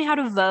you teach me how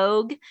to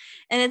Vogue?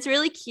 And it's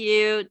really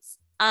cute.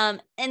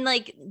 And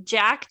like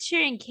Jack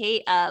cheering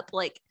Kate up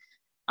like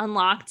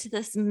unlocked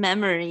this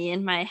memory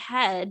in my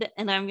head,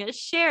 and I'm gonna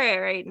share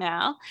it right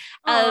now.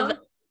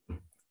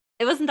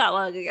 It wasn't that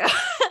long ago.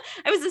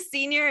 I was a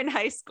senior in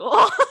high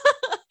school.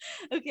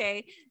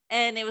 Okay.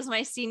 And it was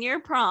my senior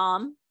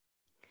prom.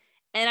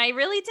 And I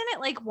really didn't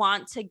like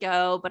want to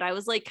go, but I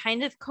was like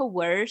kind of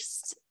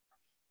coerced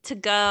to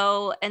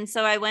go. And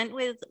so I went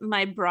with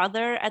my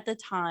brother at the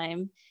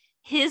time,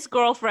 his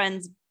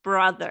girlfriend's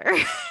brother.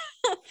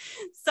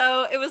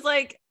 So it was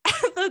like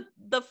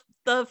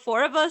the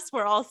four of us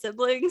were all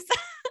siblings.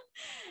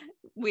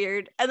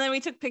 Weird. And then we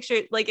took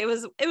pictures. Like it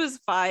was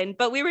fine,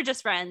 but we were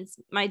just friends,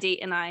 my date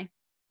and I.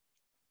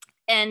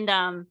 And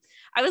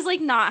I was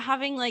like not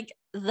having like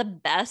the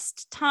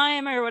best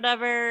time or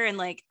whatever, and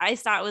like I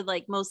sat with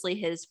like mostly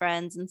his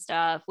friends and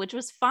stuff, which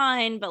was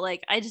fine, but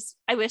like I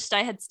wished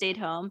I had stayed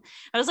home.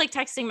 I was like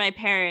texting my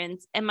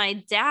parents, and my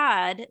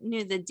dad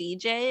knew the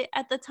DJ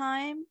at the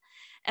time,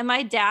 and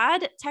my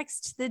dad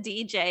texted the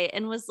DJ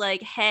and was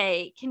like,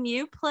 hey, can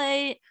you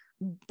play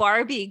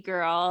Barbie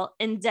Girl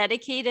and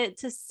dedicate it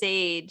to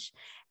Sage?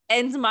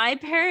 And my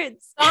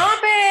parents, stop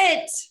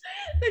it.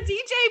 The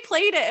DJ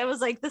played it. It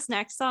was like, this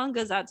next song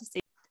goes out to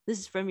Sage. This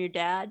is from your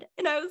dad.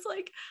 And I was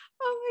like,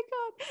 oh my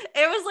God.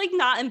 It was like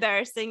not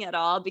embarrassing at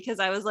all because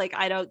I was like,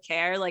 I don't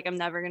care. Like, I'm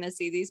never going to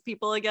see these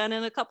people again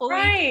in a couple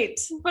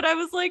weeks. But I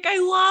was like, I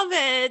love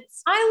it.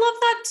 I love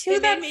that too.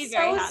 It That's made me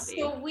very so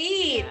happy.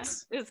 Sweet. Yeah,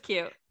 it was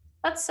cute.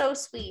 That's so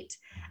sweet.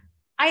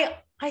 I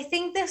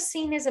think this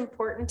scene is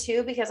important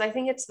too, because I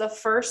think it's the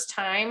first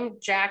time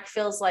Jack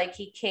feels like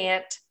he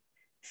can't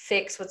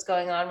fix what's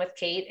going on with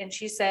Kate. And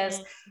she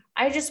says,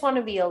 I just want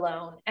to be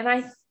alone.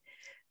 And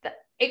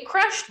it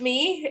crushed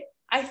me.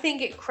 I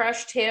think it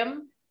crushed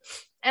him.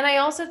 And I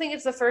also think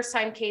it's the first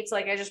time Kate's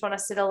like, I just want to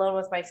sit alone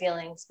with my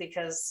feelings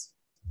because,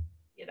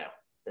 you know,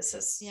 this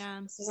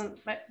isn't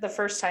the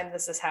first time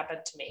this has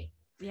happened to me.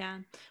 Yeah.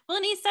 Well,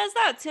 and he says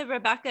that to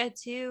Rebecca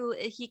too.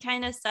 He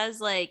kind of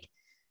says like,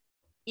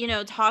 you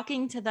know,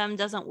 talking to them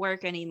doesn't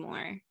work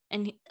anymore.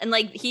 And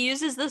like he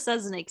uses this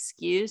as an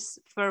excuse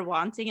for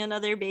wanting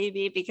another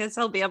baby because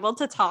he'll be able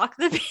to talk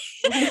the baby.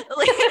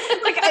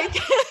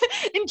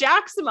 In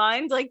Jack's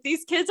mind, like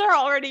these kids are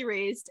already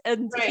raised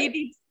and he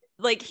needs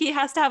like he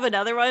has to have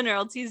another one or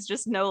else he's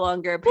just no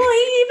longer a Well, parent.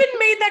 he even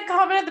made that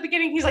comment at the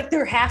beginning. He's like,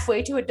 they're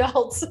halfway to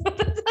adults.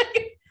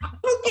 Like,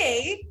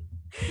 okay.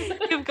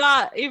 You've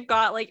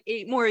got like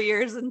 8 more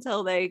years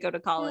until they go to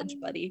college,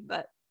 buddy.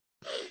 But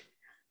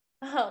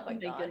oh my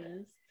God.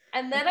 goodness.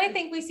 And then I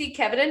think we see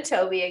Kevin and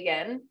Toby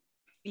again.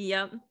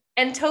 Yep.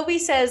 And Toby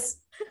says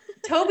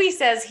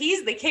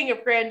he's the king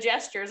of grand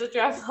gestures, which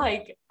I'm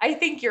like, I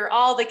think you're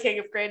all the king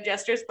of grand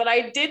gestures, but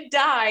I did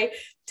die.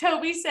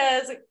 Toby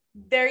says,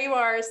 there you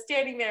are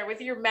standing there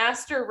with your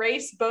master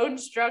race bone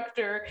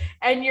structure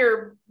and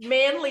your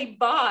manly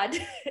bod.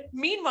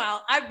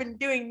 Meanwhile, I've been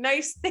doing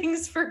nice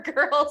things for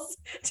girls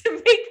to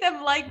make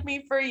them like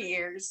me for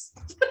years.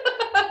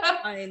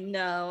 I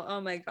know. Oh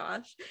my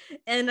gosh.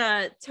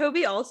 And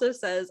Toby also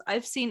says,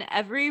 I've seen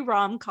every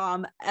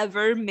rom-com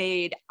ever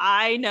made.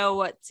 I know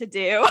what to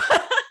do.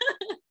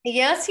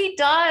 Yes, he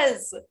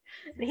does.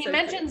 He so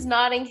mentions cute.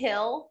 Notting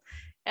Hill,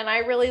 and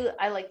I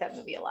like that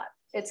movie a lot.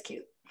 It's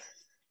cute.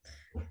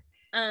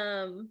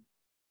 And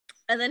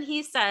then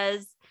he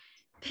says,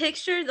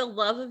 picture the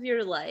love of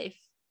your life.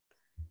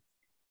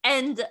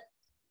 And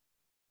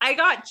I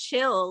got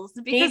chills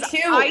because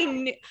Me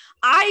too.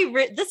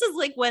 this is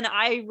like when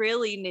I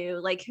really knew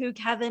like who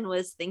Kevin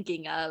was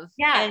thinking of.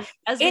 Yeah. And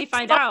as we It's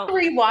find fun out,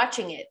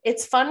 rewatching it.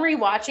 It's fun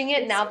rewatching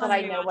it now that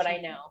I know what I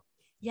rewatching. know.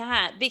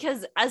 Yeah,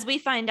 because as we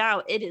find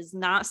out, it is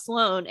not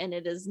Sloane and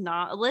it is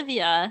not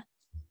Olivia.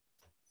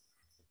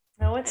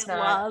 No, it's I not.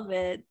 love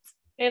it.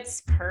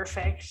 It's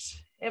perfect.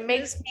 It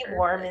makes me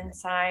warm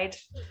inside.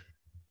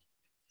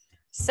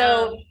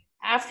 So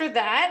after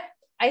that,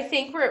 I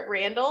think we're at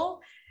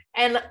Randall,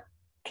 and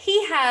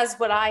he has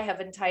what I have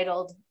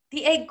entitled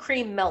the egg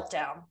cream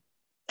meltdown.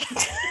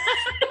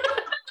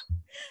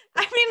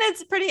 I mean,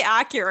 it's pretty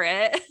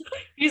accurate.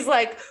 He's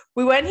like,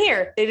 we went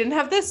here. They didn't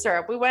have this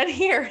syrup. We went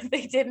here.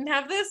 They didn't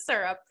have this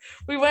syrup.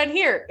 We went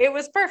here. It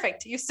was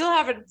perfect. You still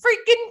haven't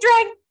freaking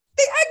drank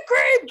the egg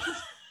cream.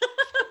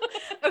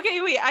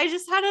 Okay, wait. I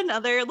just had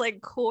another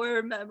like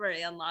core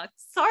memory unlocked.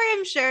 Sorry,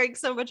 I'm sharing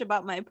so much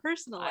about my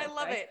personal life. I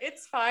love it.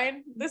 It's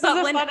fine. This But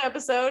is a fun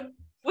episode.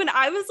 When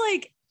I was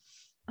like,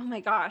 oh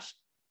my gosh,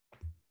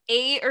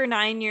 8 or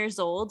 9 years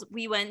old,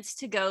 we went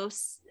to go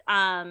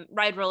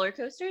ride roller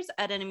coasters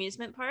at an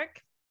amusement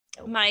park.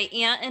 My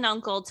aunt and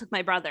uncle took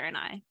my brother and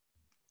I.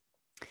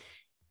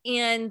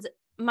 And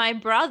my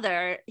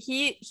brother,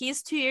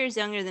 he's 2 years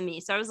younger than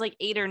me. So I was like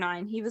 8 or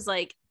 9. He was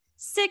like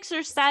 6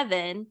 or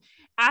 7,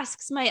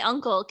 asks my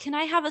uncle, can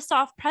I have a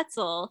soft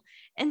pretzel?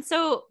 And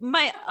so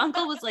my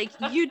uncle was like,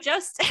 you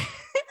just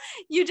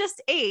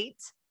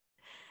ate.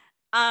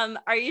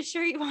 Are you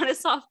sure you want a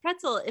soft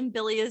pretzel? And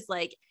Billy is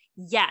like,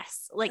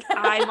 yes, like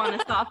I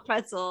want a soft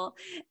pretzel.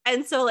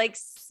 And so like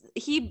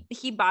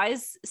he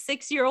buys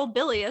 6-year-old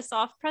Billy a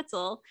soft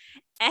pretzel,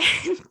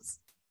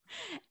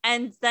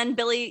 and then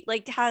Billy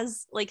like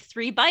has like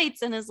 3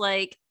 bites and is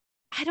like,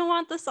 I don't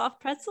want the soft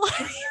pretzel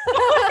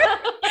anymore.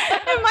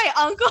 And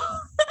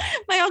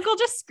my uncle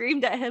just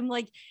screamed at him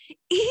like,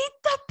 eat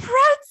the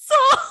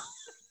pretzel.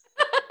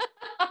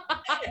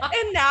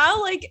 And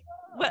now like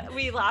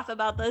we laugh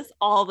about this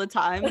all the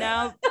time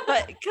now,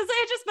 but because it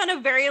had just been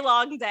a very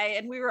long day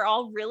and we were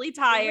all really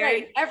tired.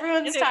 Right.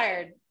 Everyone's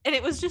tired. And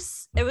it's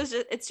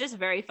just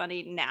very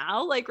funny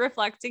now, like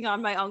reflecting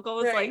on my uncle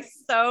was Right. like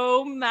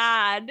so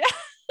mad.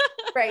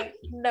 Right.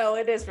 No,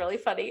 it is really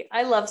funny.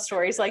 I love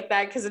stories like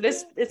that because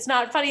it's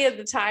not funny at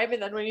the time.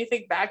 And then when you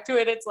think back to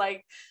it, it's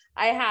like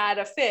I had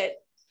a fit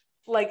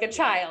like a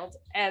child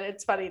and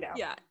it's funny now.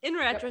 Yeah. In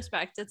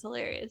retrospect, it's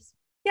hilarious.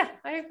 Yeah,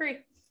 I agree.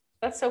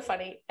 That's so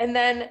funny. And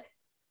then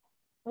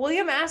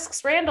William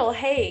asks Randall,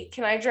 hey,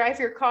 can I drive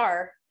your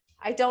car?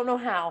 I don't know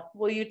how.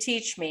 Will you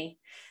teach me?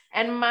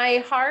 And my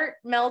heart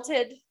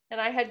melted and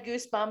I had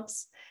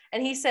goosebumps.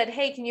 And he said,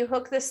 hey, can you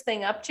hook this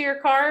thing up to your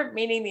car?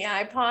 Meaning the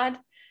iPod.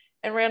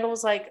 And Randall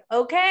was like,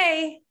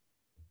 okay.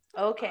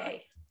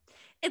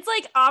 It's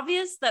like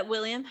obvious that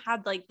William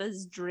had like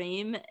this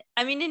dream.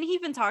 I mean, and he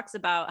even talks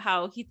about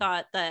how he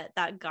thought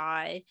that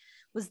guy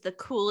was the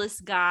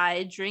coolest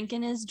guy,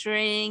 drinking his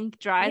drink,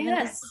 driving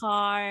his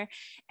car.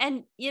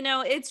 And, you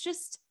know, it's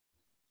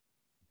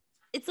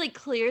like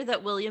clear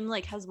that William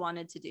like has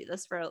wanted to do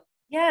this for a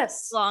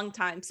long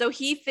time. So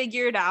he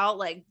figured out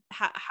like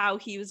how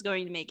he was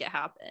going to make it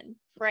happen.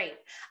 Right.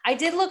 I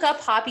did look up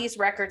Hoppy's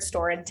record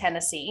store in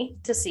Tennessee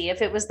to see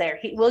if it was there.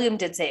 William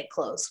did say it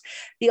closed.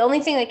 The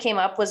only thing that came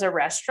up was a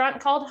restaurant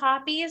called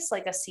Hoppy's,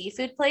 like a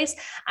seafood place.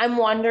 I'm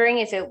wondering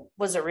if it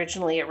was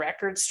originally a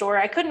record store.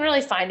 I couldn't really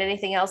find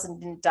anything else and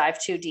didn't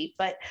dive too deep,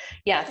 but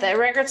yeah, the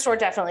record store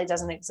definitely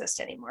doesn't exist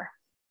anymore.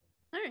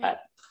 All right. But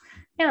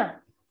yeah.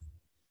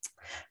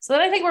 So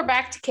then I think we're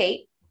back to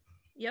Kate.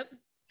 Yep.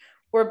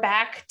 We're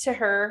back to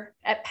her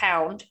at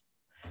Pound.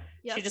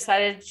 Yep. She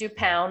decided to do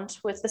Pound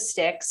with the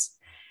sticks.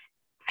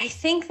 I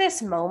think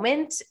this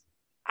moment,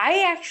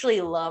 I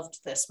actually loved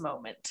this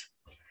moment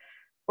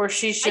where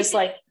she's just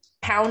like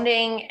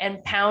pounding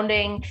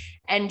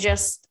and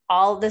just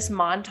all this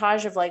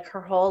montage of like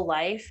her whole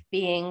life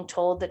being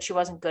told that she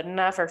wasn't good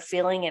enough or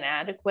feeling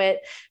inadequate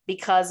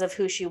because of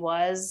who she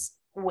was.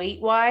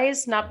 weight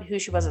wise, not who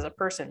she was as a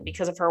person,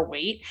 because of her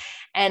weight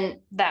and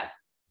that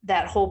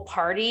whole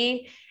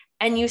party.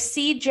 And you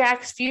see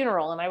Jack's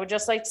funeral, and I would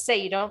just like to say,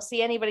 you don't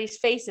see anybody's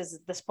faces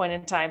at this point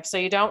in time, so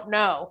you don't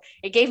know.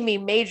 It gave me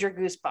major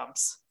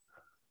goosebumps.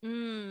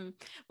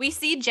 We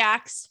see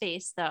Jack's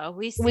face, though.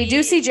 We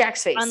do see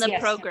Jack's face on the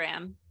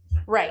program,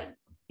 right?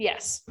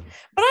 Yes,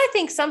 but I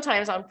think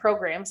sometimes on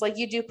programs, like,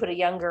 you do put a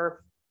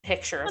younger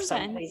picture of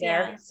somebody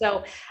there.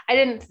 So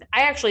I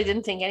actually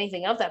didn't think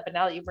anything of that, but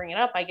now that you bring it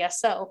up, I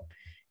guess so.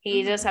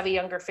 He does have a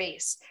younger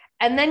face.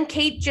 And then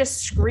Kate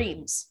just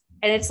screams.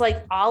 And it's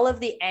like all of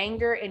the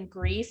anger and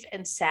grief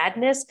and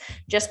sadness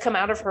just come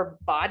out of her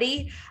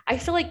body. I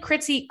feel like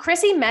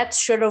Chrissy Metz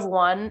should have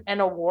won an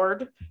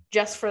award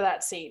just for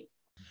that scene.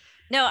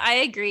 No, I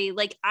agree.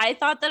 Like, I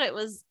thought that it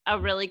was a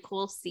really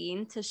cool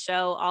scene to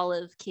show all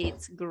of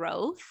Kate's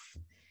growth.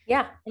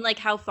 Yeah. And like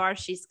how far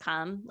she's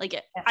come. Like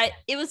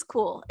it was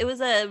cool. It was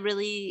a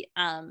really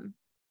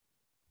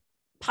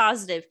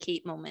positive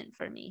Kate moment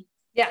for me.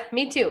 Yeah,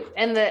 me too.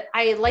 And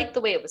I liked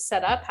the way it was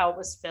set up, how it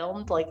was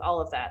filmed, like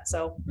all of that.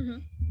 So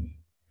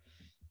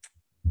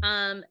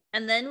and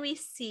then we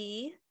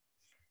see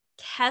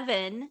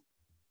Kevin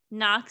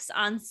knocks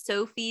on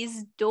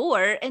Sophie's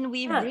door, and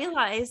we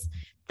realize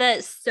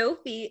that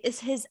Sophie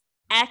is his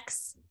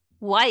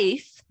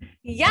ex-wife.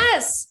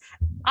 Yes.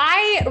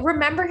 I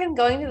remember him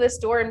going to this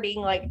door and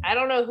being like, I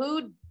don't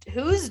know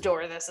whose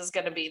door this is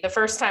going to be, the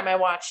first time I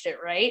watched it,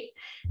 right?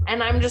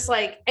 And I'm just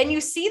like, and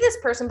you see this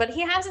person, but he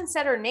hasn't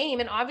said her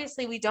name, and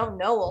obviously we don't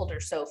know older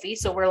Sophie,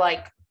 so we're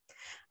like,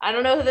 I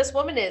don't know who this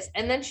woman is.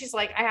 And then she's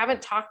like, I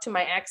haven't talked to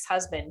my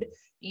ex-husband,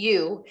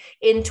 you,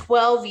 in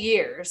 12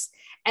 years.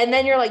 And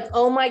then you're like,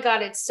 oh my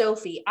God, it's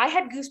Sophie. I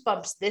had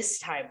goosebumps this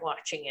time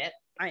watching it.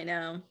 I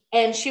know.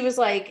 And she was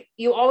like,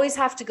 you always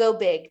have to go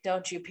big,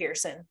 don't you,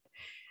 Pearson?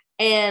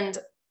 And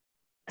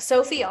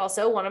Sophie,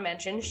 also want to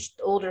mention,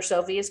 older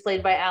Sophie, is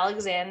played by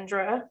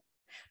Alexandra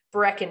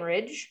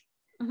Breckenridge.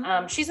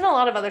 She's in a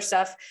lot of other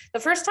stuff. The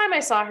first time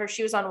I saw her,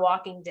 she was on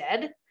Walking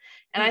Dead,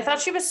 and I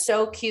thought she was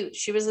so cute.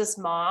 She was this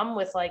mom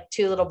with like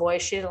 2 little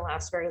boys. She didn't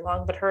last very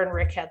long, but her and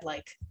Rick had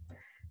like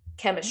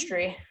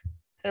chemistry.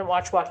 I didn't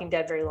watch Walking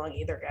Dead very long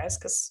either, guys,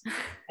 because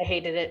I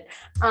hated it.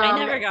 I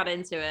never got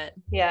into it.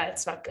 Yeah,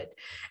 it's not good.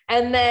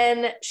 And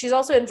then she's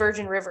also in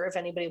Virgin River, if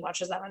anybody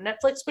watches that on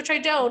Netflix, which I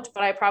don't,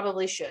 but I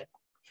probably should.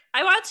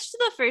 I watched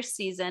the first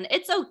season.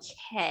 It's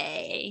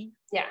okay.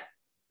 Yeah.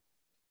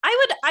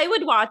 I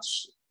would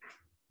watch.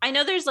 I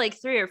know there's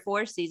like 3 or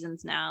 4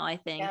 seasons now, I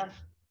think. Yeah.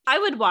 I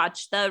would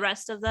watch the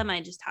rest of them.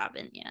 I just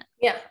haven't yet.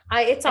 Yeah.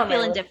 I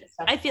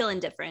feel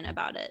indifferent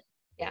about it.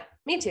 Yeah,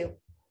 me too.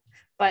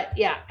 But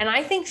yeah, and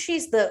I think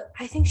she's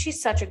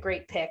such a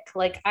great pick.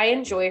 Like, I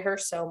enjoy her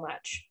so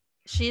much.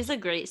 She's a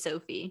great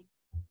Sophie.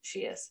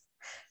 She is.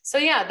 So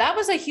yeah, that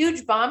was a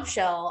huge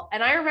bombshell.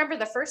 And I remember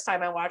the first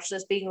time I watched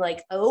this being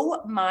like,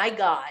 oh my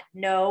God,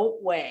 no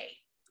way.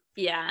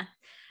 Yeah.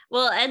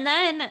 Well, and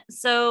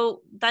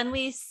then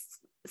we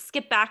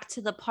skip back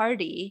to the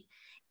party,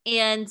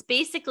 and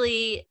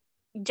basically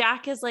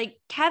Jack is like,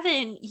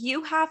 Kevin,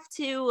 you have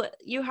to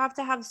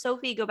have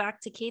Sophie go back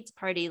to Kate's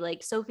party.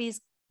 Like,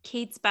 Sophie's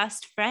Kate's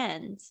best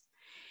friend.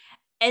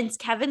 And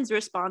Kevin's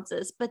response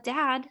is, but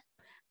Dad,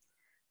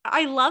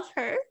 I love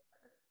her.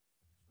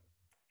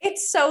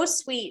 It's so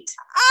sweet.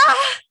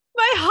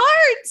 My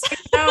heart.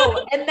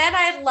 No. And then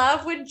I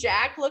love when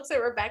Jack looks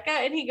at Rebecca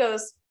and he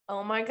goes,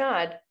 oh my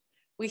God,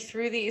 we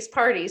threw these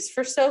parties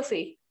for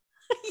Sophie.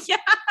 Yeah.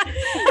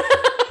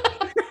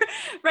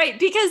 Right.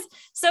 Because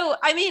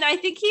I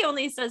think he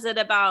only says it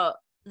about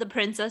the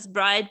Princess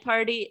Bride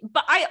party,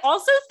 but I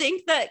also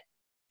think that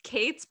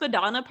Kate's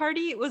Madonna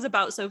party was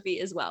about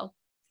Sophie as well.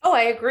 Oh,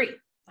 I agree.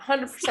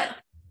 100%.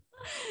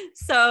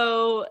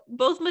 So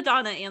both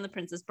Madonna and the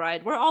Princess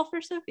Bride were all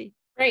for Sophie.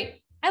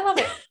 Great. I love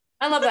it.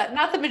 I love that.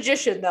 Not the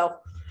magician, though.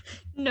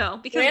 No,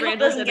 because Randall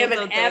doesn't give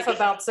an F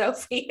about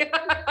Sophie.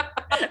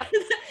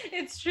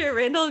 It's true.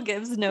 Randall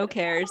gives no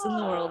cares in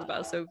the world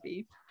about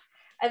Sophie.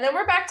 And then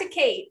we're back to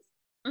Kate.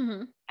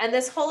 Mm-hmm. And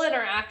this whole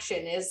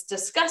interaction is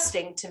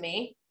disgusting to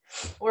me.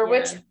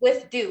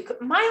 With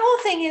Duke. My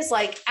whole thing is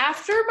like,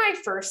 after my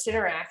first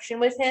interaction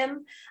with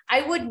him,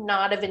 I would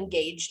not have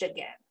engaged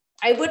again.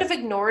 I would have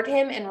ignored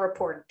him and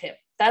reported him.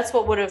 That's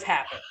what would have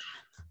happened.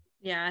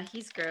 Yeah,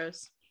 he's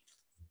gross.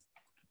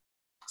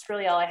 That's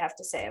really all I have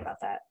to say about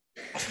that.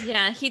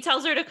 Yeah, he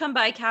tells her to come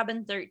by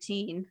cabin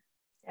 13.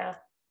 Yeah.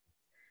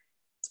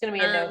 It's going to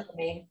be a no for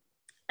me.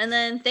 And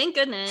then, thank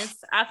goodness,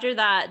 after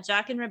that,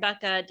 Jack and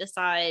Rebecca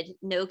decide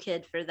no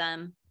kid for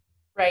them.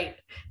 Right.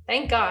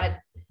 Thank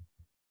God.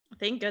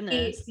 Thank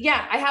goodness.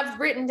 Yeah, I have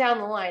written down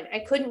the line. I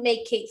couldn't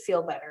make Kate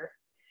feel better.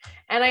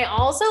 And I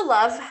also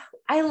love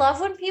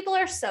when people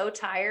are so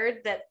tired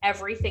that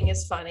everything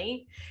is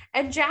funny.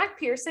 And Jack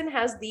Pearson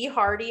has the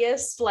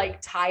heartiest, like,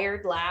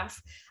 tired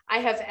laugh I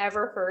have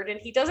ever heard. And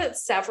he does it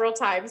several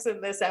times in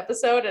this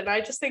episode. And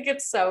I just think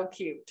it's so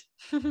cute.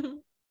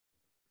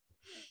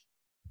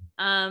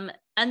 And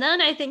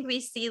then I think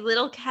we see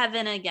little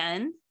Kevin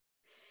again.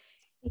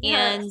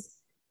 Yes. And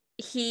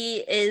he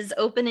is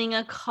opening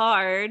a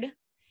card.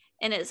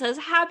 and it says,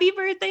 "Happy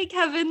birthday,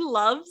 Kevin.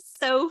 Love,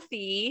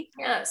 Sophie."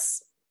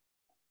 Yes.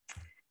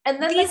 And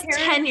then these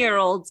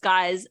 10-year-olds,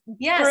 guys,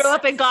 yes, grew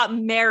up and got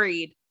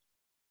married.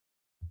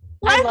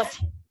 What?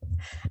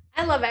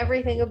 I love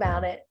everything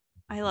about it.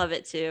 I love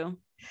it too.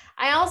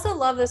 I also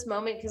love this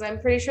moment because I'm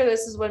pretty sure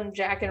this is when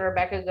Jack and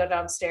Rebecca go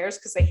downstairs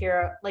because they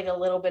hear like a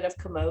little bit of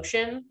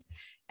commotion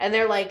and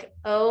they're like,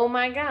 oh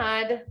my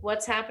God,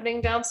 what's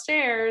happening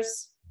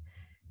downstairs?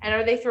 And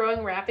are they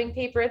throwing wrapping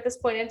paper at this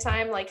point in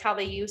time, like how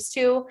they used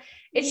to?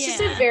 It's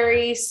just a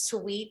very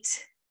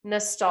sweet,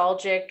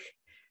 nostalgic,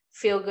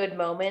 feel-good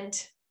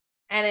moment.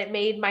 And it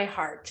made my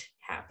heart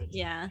happy.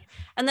 Yeah.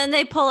 And then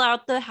they pull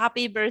out the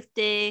happy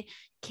birthday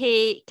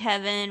Kate,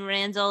 Kevin,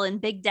 Randall, and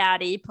Big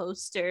Daddy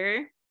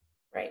poster.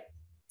 Right.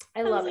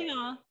 I love it.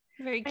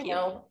 Very cute. I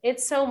know.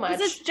 It's so much.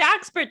 It's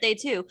Jack's birthday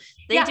too.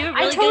 They do a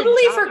really I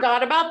totally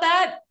forgot about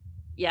that.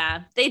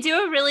 Yeah. They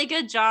do a really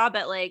good job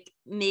at like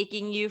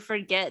making you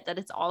forget that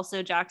it's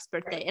also Jack's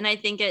birthday. Right. And I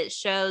think it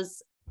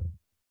shows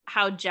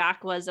how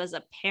Jack was as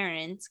a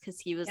parent, because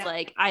he was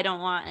like, I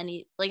don't want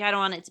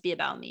it to be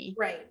about me.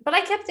 Right. But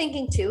I kept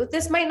thinking too,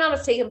 this might not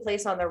have taken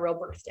place on their real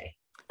birthday.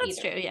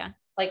 That's true. Yeah.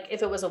 Like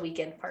if it was a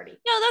weekend party.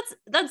 No,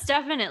 that's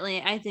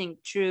definitely, I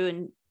think, true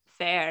and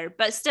fair.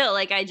 But still,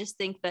 like, I just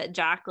think that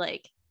Jack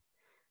like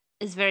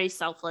is very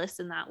selfless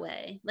in that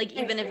way. Like,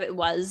 even if it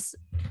was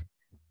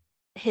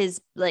his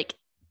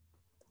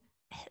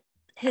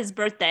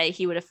birthday,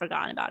 he would have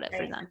forgotten about it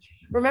for them.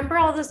 Remember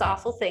all those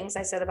awful things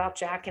I said about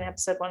Jack in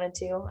episode 1 and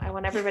 2? I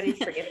want everybody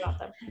to forget about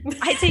them.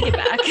 I take it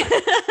back.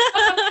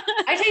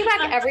 I take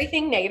back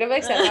everything negative I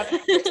said about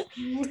Jack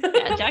Pearson.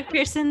 Yeah, Jack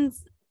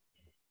Pearson's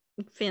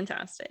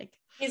fantastic.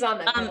 He's on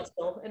that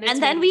pedestal.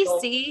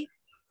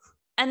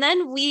 And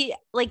then we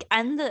like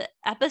end the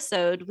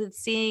episode with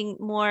seeing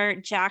more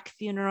Jack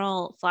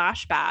funeral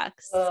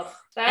flashbacks. And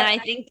I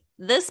think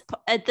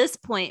at this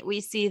point we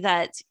see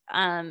that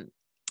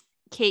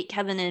Kate,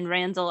 Kevin, and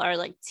Randall are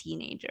like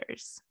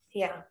teenagers.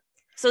 Yeah.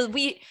 So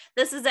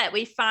this is it.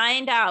 We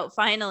find out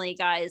finally,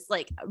 guys,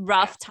 like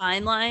rough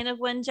timeline of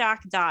when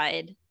Jack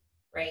died.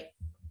 Right.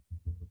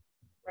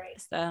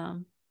 So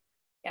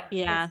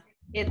yeah.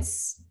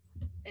 It's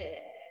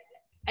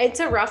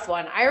a rough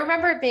one. I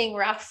remember it being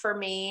rough for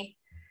me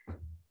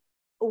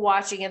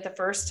watching it the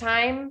first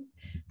time,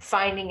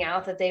 finding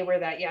out that they were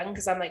that young,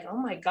 because I'm like, oh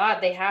my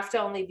God, they have to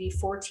only be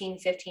 14,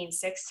 15,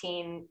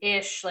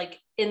 16-ish, like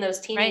in those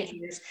teenage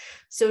years.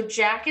 So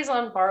Jack is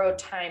on borrowed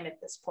time at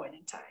this point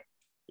in time.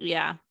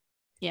 Yeah.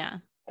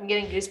 I'm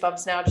getting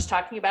goosebumps now just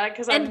talking about it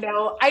because I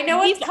know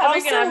it's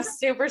coming and I'm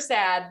super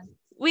sad.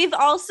 We've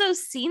also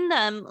seen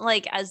them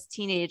like as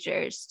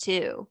teenagers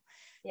too.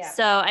 Yeah.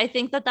 So I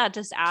think that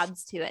just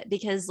adds to it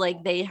because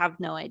like they have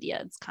no idea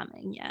it's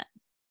coming yet.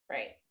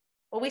 Right.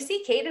 Well, we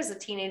see Kate as a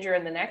teenager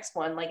in the next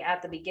one, like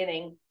at the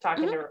beginning,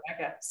 talking to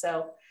Rebecca.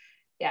 So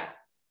yeah,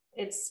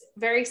 it's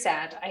very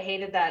sad. I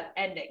hated that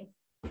ending.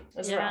 It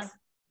was rough.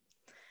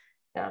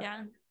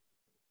 Yeah.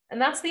 And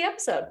that's the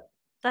episode.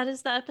 That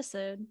is the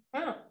episode.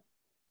 Oh.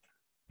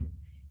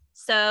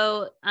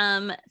 So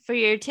for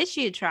your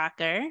tissue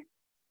tracker.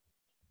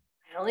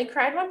 I only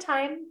cried one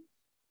time.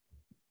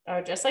 I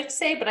would just like to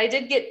say, but I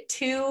did get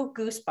 2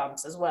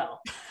 goosebumps as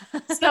well.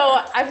 So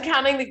I'm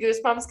counting the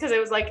goosebumps because it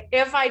was like,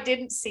 if I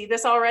didn't see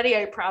this already,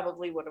 I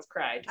probably would have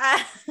cried.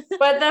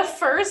 But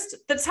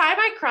the time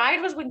I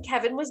cried was when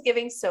Kevin was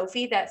giving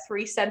Sophie that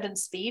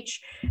 3-sentence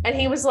speech. And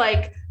he was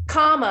like,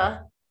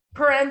 comma,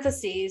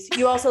 parentheses,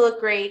 you also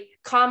look great,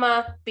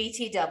 comma,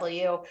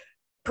 BTW,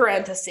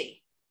 parenthesis.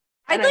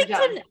 I'd like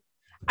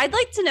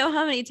to know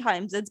how many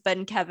times it's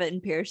been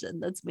Kevin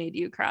Pearson that's made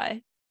you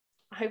cry.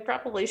 I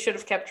probably should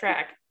have kept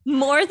track.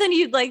 More than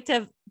you'd like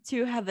to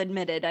have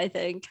admitted, I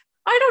think.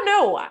 I don't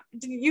know.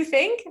 Do you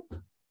think?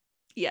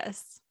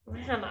 Yes.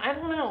 Man, I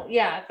don't know.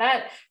 Yeah,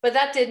 but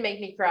that did make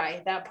me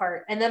cry, that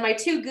part. And then my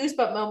 2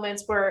 goosebump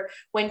moments were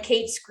when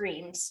Kate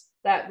screams.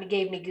 That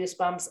gave me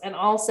goosebumps. And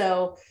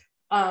also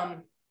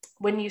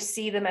when you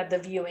see them at the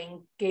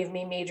viewing gave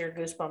me major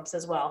goosebumps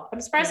as well.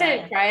 I'm surprised I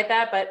didn't cry at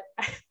that, but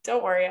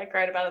don't worry, I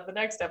cried about it the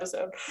next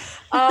episode.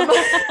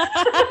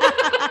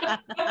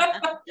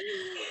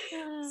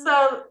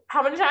 So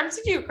how many times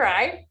did you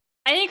cry?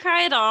 I didn't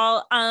cry at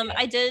all.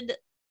 I did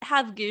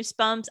have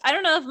goosebumps. I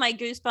don't know if my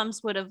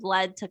goosebumps would have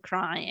led to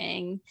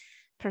crying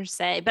per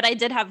se, but I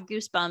did have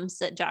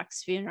goosebumps at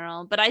Jack's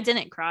funeral, but I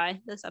didn't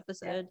cry this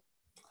episode.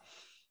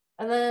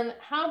 And then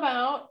how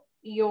about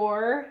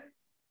your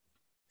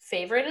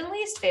favorite and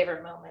least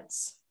favorite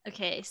moments?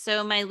 Okay,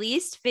 so my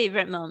least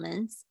favorite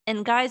moments,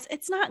 and guys,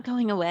 it's not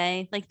going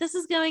away. Like, this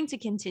is going to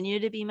continue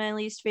to be my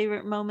least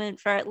favorite moment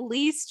for at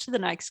least the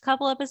next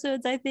couple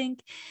episodes, I think.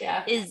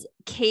 Yeah. Is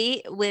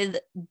Kate with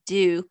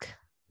Duke.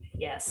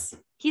 Yes.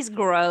 He's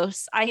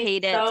gross. I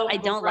hate it. I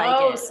don't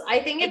like it. I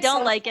think it's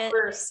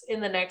worse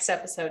in the next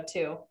episode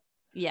too.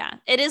 Yeah,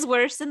 it is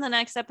worse in the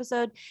next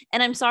episode.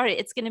 And I'm sorry,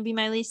 it's going to be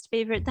my least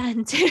favorite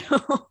then too.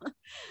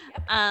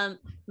 Yep.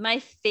 My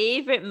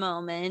favorite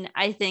moment,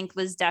 I think,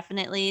 was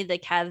definitely the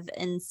Kev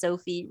and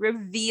Sophie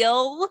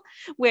reveal,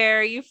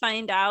 where you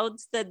find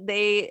out that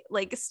they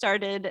like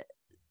started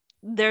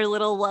their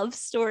little love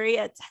story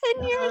at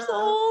 10 years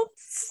old.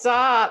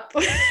 Stop.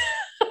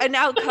 And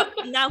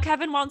now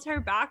Kevin wants her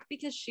back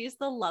because she's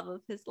the love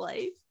of his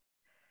life.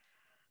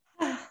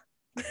 How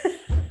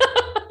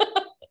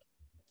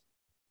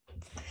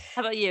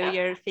about you?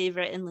 Your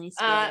favorite and least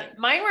favorite?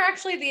 Mine were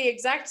actually the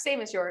exact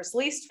same as yours.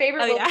 Least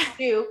favorite was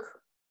Duke,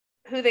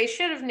 who they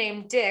should have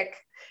named Dick.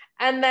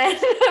 And then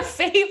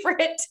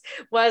favorite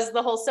was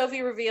the whole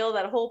Sophie reveal,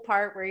 that whole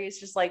part where he's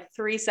just like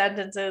 3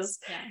 sentences,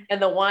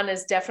 and the one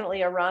is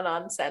definitely a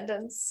run-on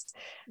sentence.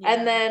 Yeah.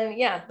 And then,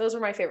 those were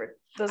my favorite.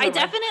 I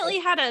definitely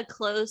had a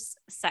close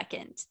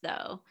second,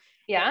 though.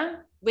 Yeah.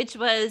 Which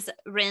was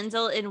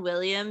Randall and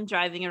William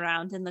driving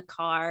around in the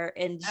car,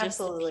 and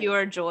just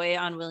pure joy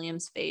on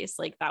William's face.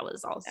 Like, that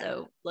was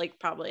also like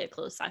probably a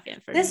close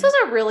second for me. This was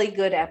a really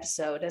good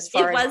episode as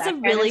far as that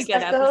really good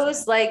episode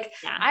goes. Like,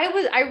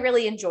 I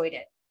really enjoyed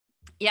it.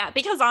 Yeah,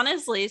 because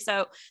honestly,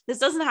 so this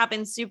doesn't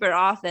happen super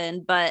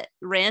often, but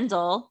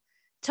Randall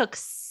took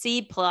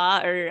C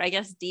plot, or I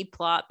guess D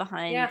plot,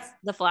 behind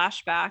the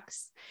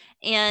flashbacks.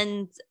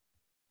 And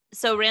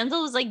so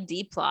Randall was like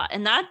D plot,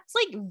 and that's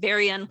like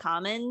very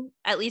uncommon,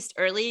 at least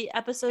early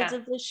episodes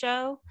of the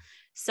show.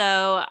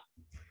 So,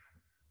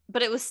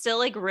 but it was still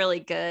like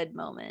really good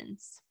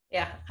moments.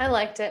 Yeah, I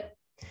liked it.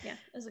 Yeah,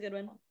 it was a good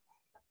one.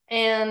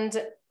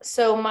 And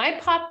so my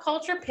pop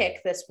culture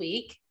pick this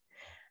week,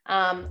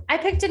 I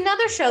picked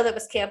another show that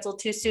was canceled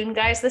too soon,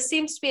 guys. This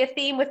seems to be a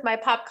theme with my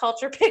pop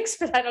culture picks,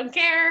 but I don't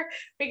care,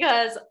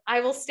 because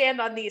I will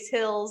stand on these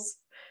hills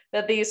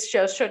that these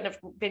shows shouldn't have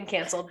been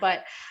canceled.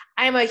 But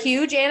I'm a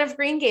huge Anne of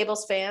Green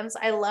Gables fans.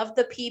 I love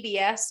the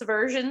PBS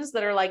versions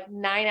that are like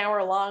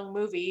 9-hour long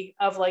movie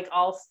of like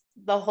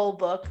the whole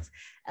book,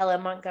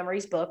 L.M.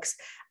 Montgomery's books.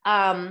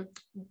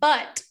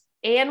 But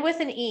Anne with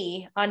an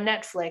E on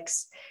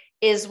Netflix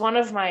is one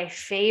of my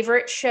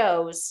favorite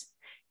shows,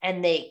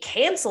 and they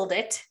canceled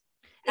it.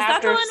 Is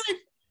that the one with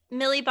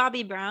Millie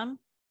Bobby Brown?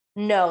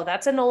 No,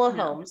 that's Enola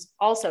Holmes.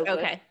 Also good.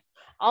 Okay.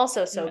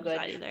 Also so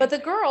good. But the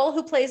girl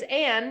who plays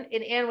Anne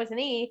in Anne with an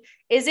E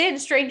is in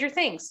Stranger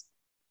Things.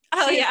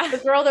 Oh, She's yeah. the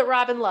girl that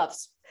Robin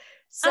loves.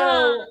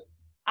 So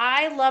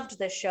I loved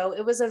this show.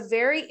 It was a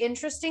very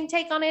interesting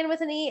take on Anne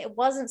with an E. It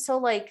wasn't so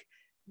like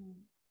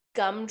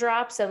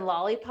gumdrops and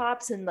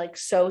lollipops and like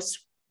so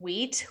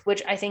sweet,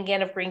 which I think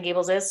Anne of Green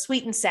Gables is,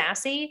 sweet and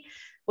sassy,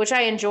 which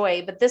I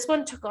enjoy. But this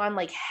one took on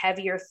like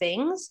heavier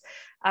things,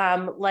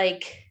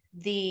 like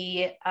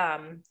the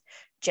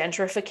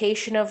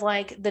gentrification of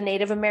like the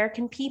Native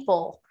American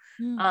people,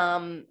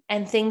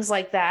 and things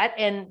like that,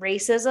 and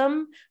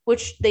racism,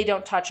 which they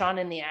don't touch on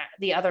in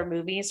the other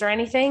movies or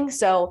anything.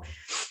 So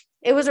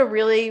it was a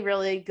really,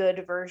 really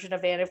good version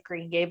of Anne of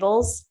Green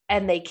Gables,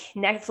 and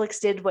Netflix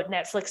did what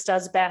Netflix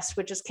does best,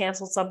 which is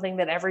cancel something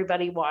that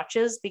everybody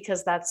watches,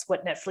 because that's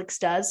what Netflix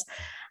does.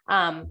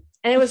 And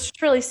it was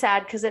just really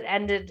sad because it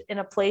ended in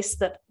a place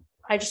that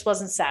I just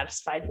wasn't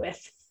satisfied with.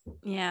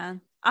 Yeah.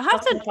 I'll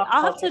have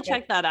to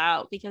check that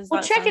out, because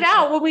we'll check it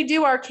out when we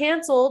do our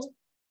canceled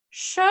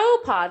show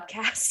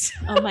podcast.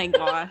 Oh my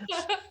gosh.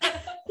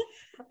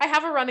 I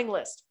have a running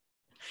list.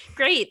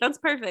 Great. That's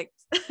perfect.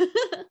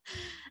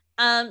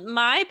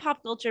 My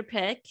pop culture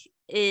pick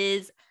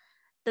is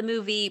the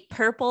movie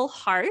Purple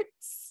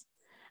Hearts.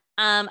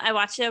 I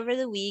watched it over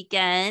the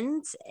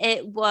weekend.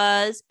 It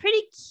was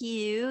pretty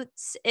cute.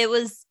 It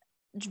was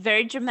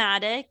very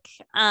dramatic,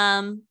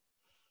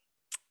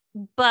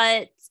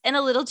 but and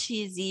a little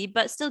cheesy,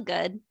 but still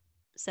good.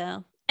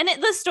 So, and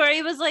the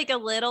story was like a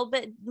little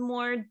bit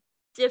more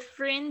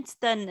different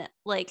than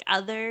like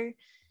other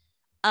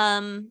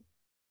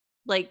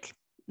like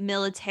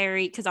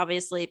military, because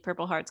obviously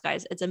Purple Hearts,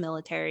 guys, it's a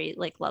military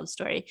like love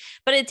story,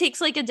 but it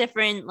takes like a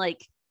different,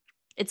 like,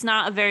 it's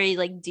not a very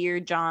like Dear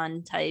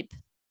John type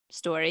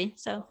story,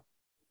 so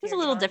it's a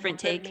little different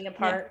take. Me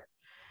apart.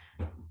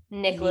 Yeah.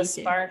 Nicholas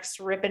Sparks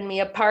ripping me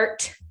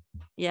apart.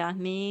 Yeah,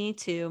 me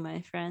too,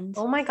 my friend.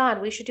 Oh my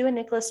God, we should do a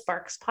Nicholas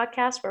Sparks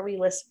podcast where we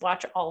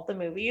watch all the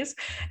movies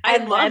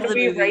and then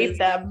we rate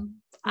them.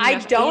 Yeah, I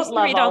don't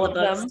love all of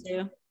them.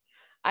 Too.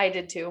 I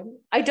did too.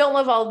 I don't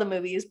love all of the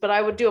movies, but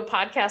I would do a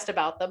podcast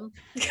about them.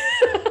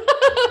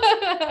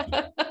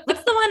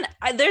 What's the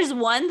one? There's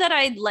one that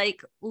I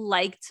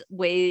liked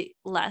way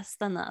less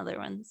than the other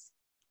ones.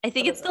 I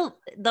think it's the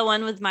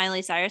one with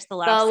Miley Cyrus, the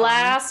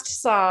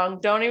last song.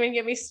 Don't even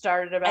get me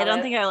started about it. I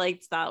don't think I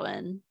liked that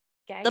one.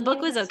 The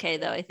book was okay,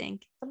 though, I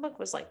think. The book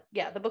was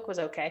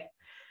okay.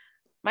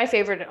 My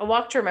favorite, A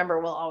Walk to Remember,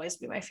 will always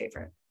be my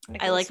favorite.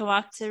 I like A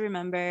Walk to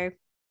Remember.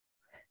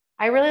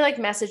 I really like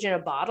Message in a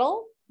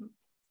Bottle.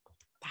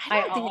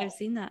 I don't think I've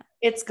seen that.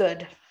 It's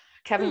good.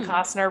 Kevin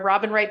Costner,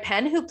 Robin Wright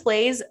Penn, who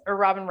plays, or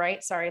Robin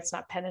Wright, sorry, it's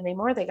not Penn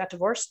anymore. They got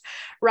divorced.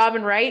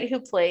 Robin Wright, who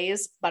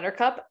plays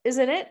Buttercup, is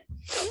in it.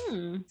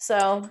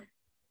 So,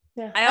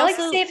 yeah. I like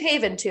Safe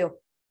Haven, too.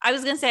 I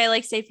was going to say I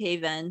like Safe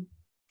Haven.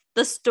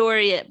 The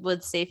story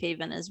with Safe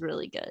Haven is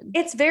really good.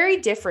 It's very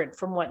different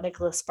from what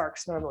Nicholas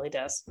Sparks normally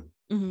does.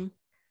 Mm-hmm.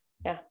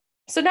 Yeah.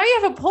 So now you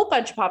have a whole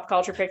bunch of pop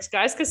culture picks,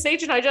 guys, because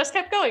Sage and I just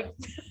kept going.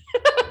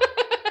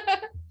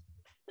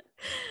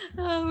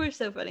 Oh, we're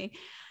so funny.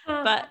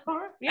 But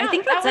yeah, I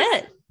think that's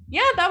it.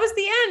 Yeah, that was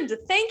the end.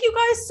 Thank you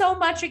guys so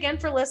much again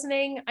for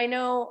listening. I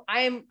know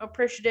I'm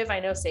appreciative.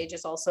 I know Sage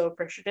is also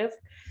appreciative.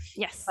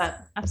 Yes,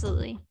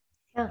 absolutely.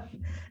 Yeah.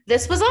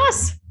 This was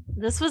us.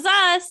 This was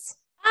us.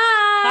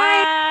 Bye.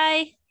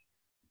 Bye.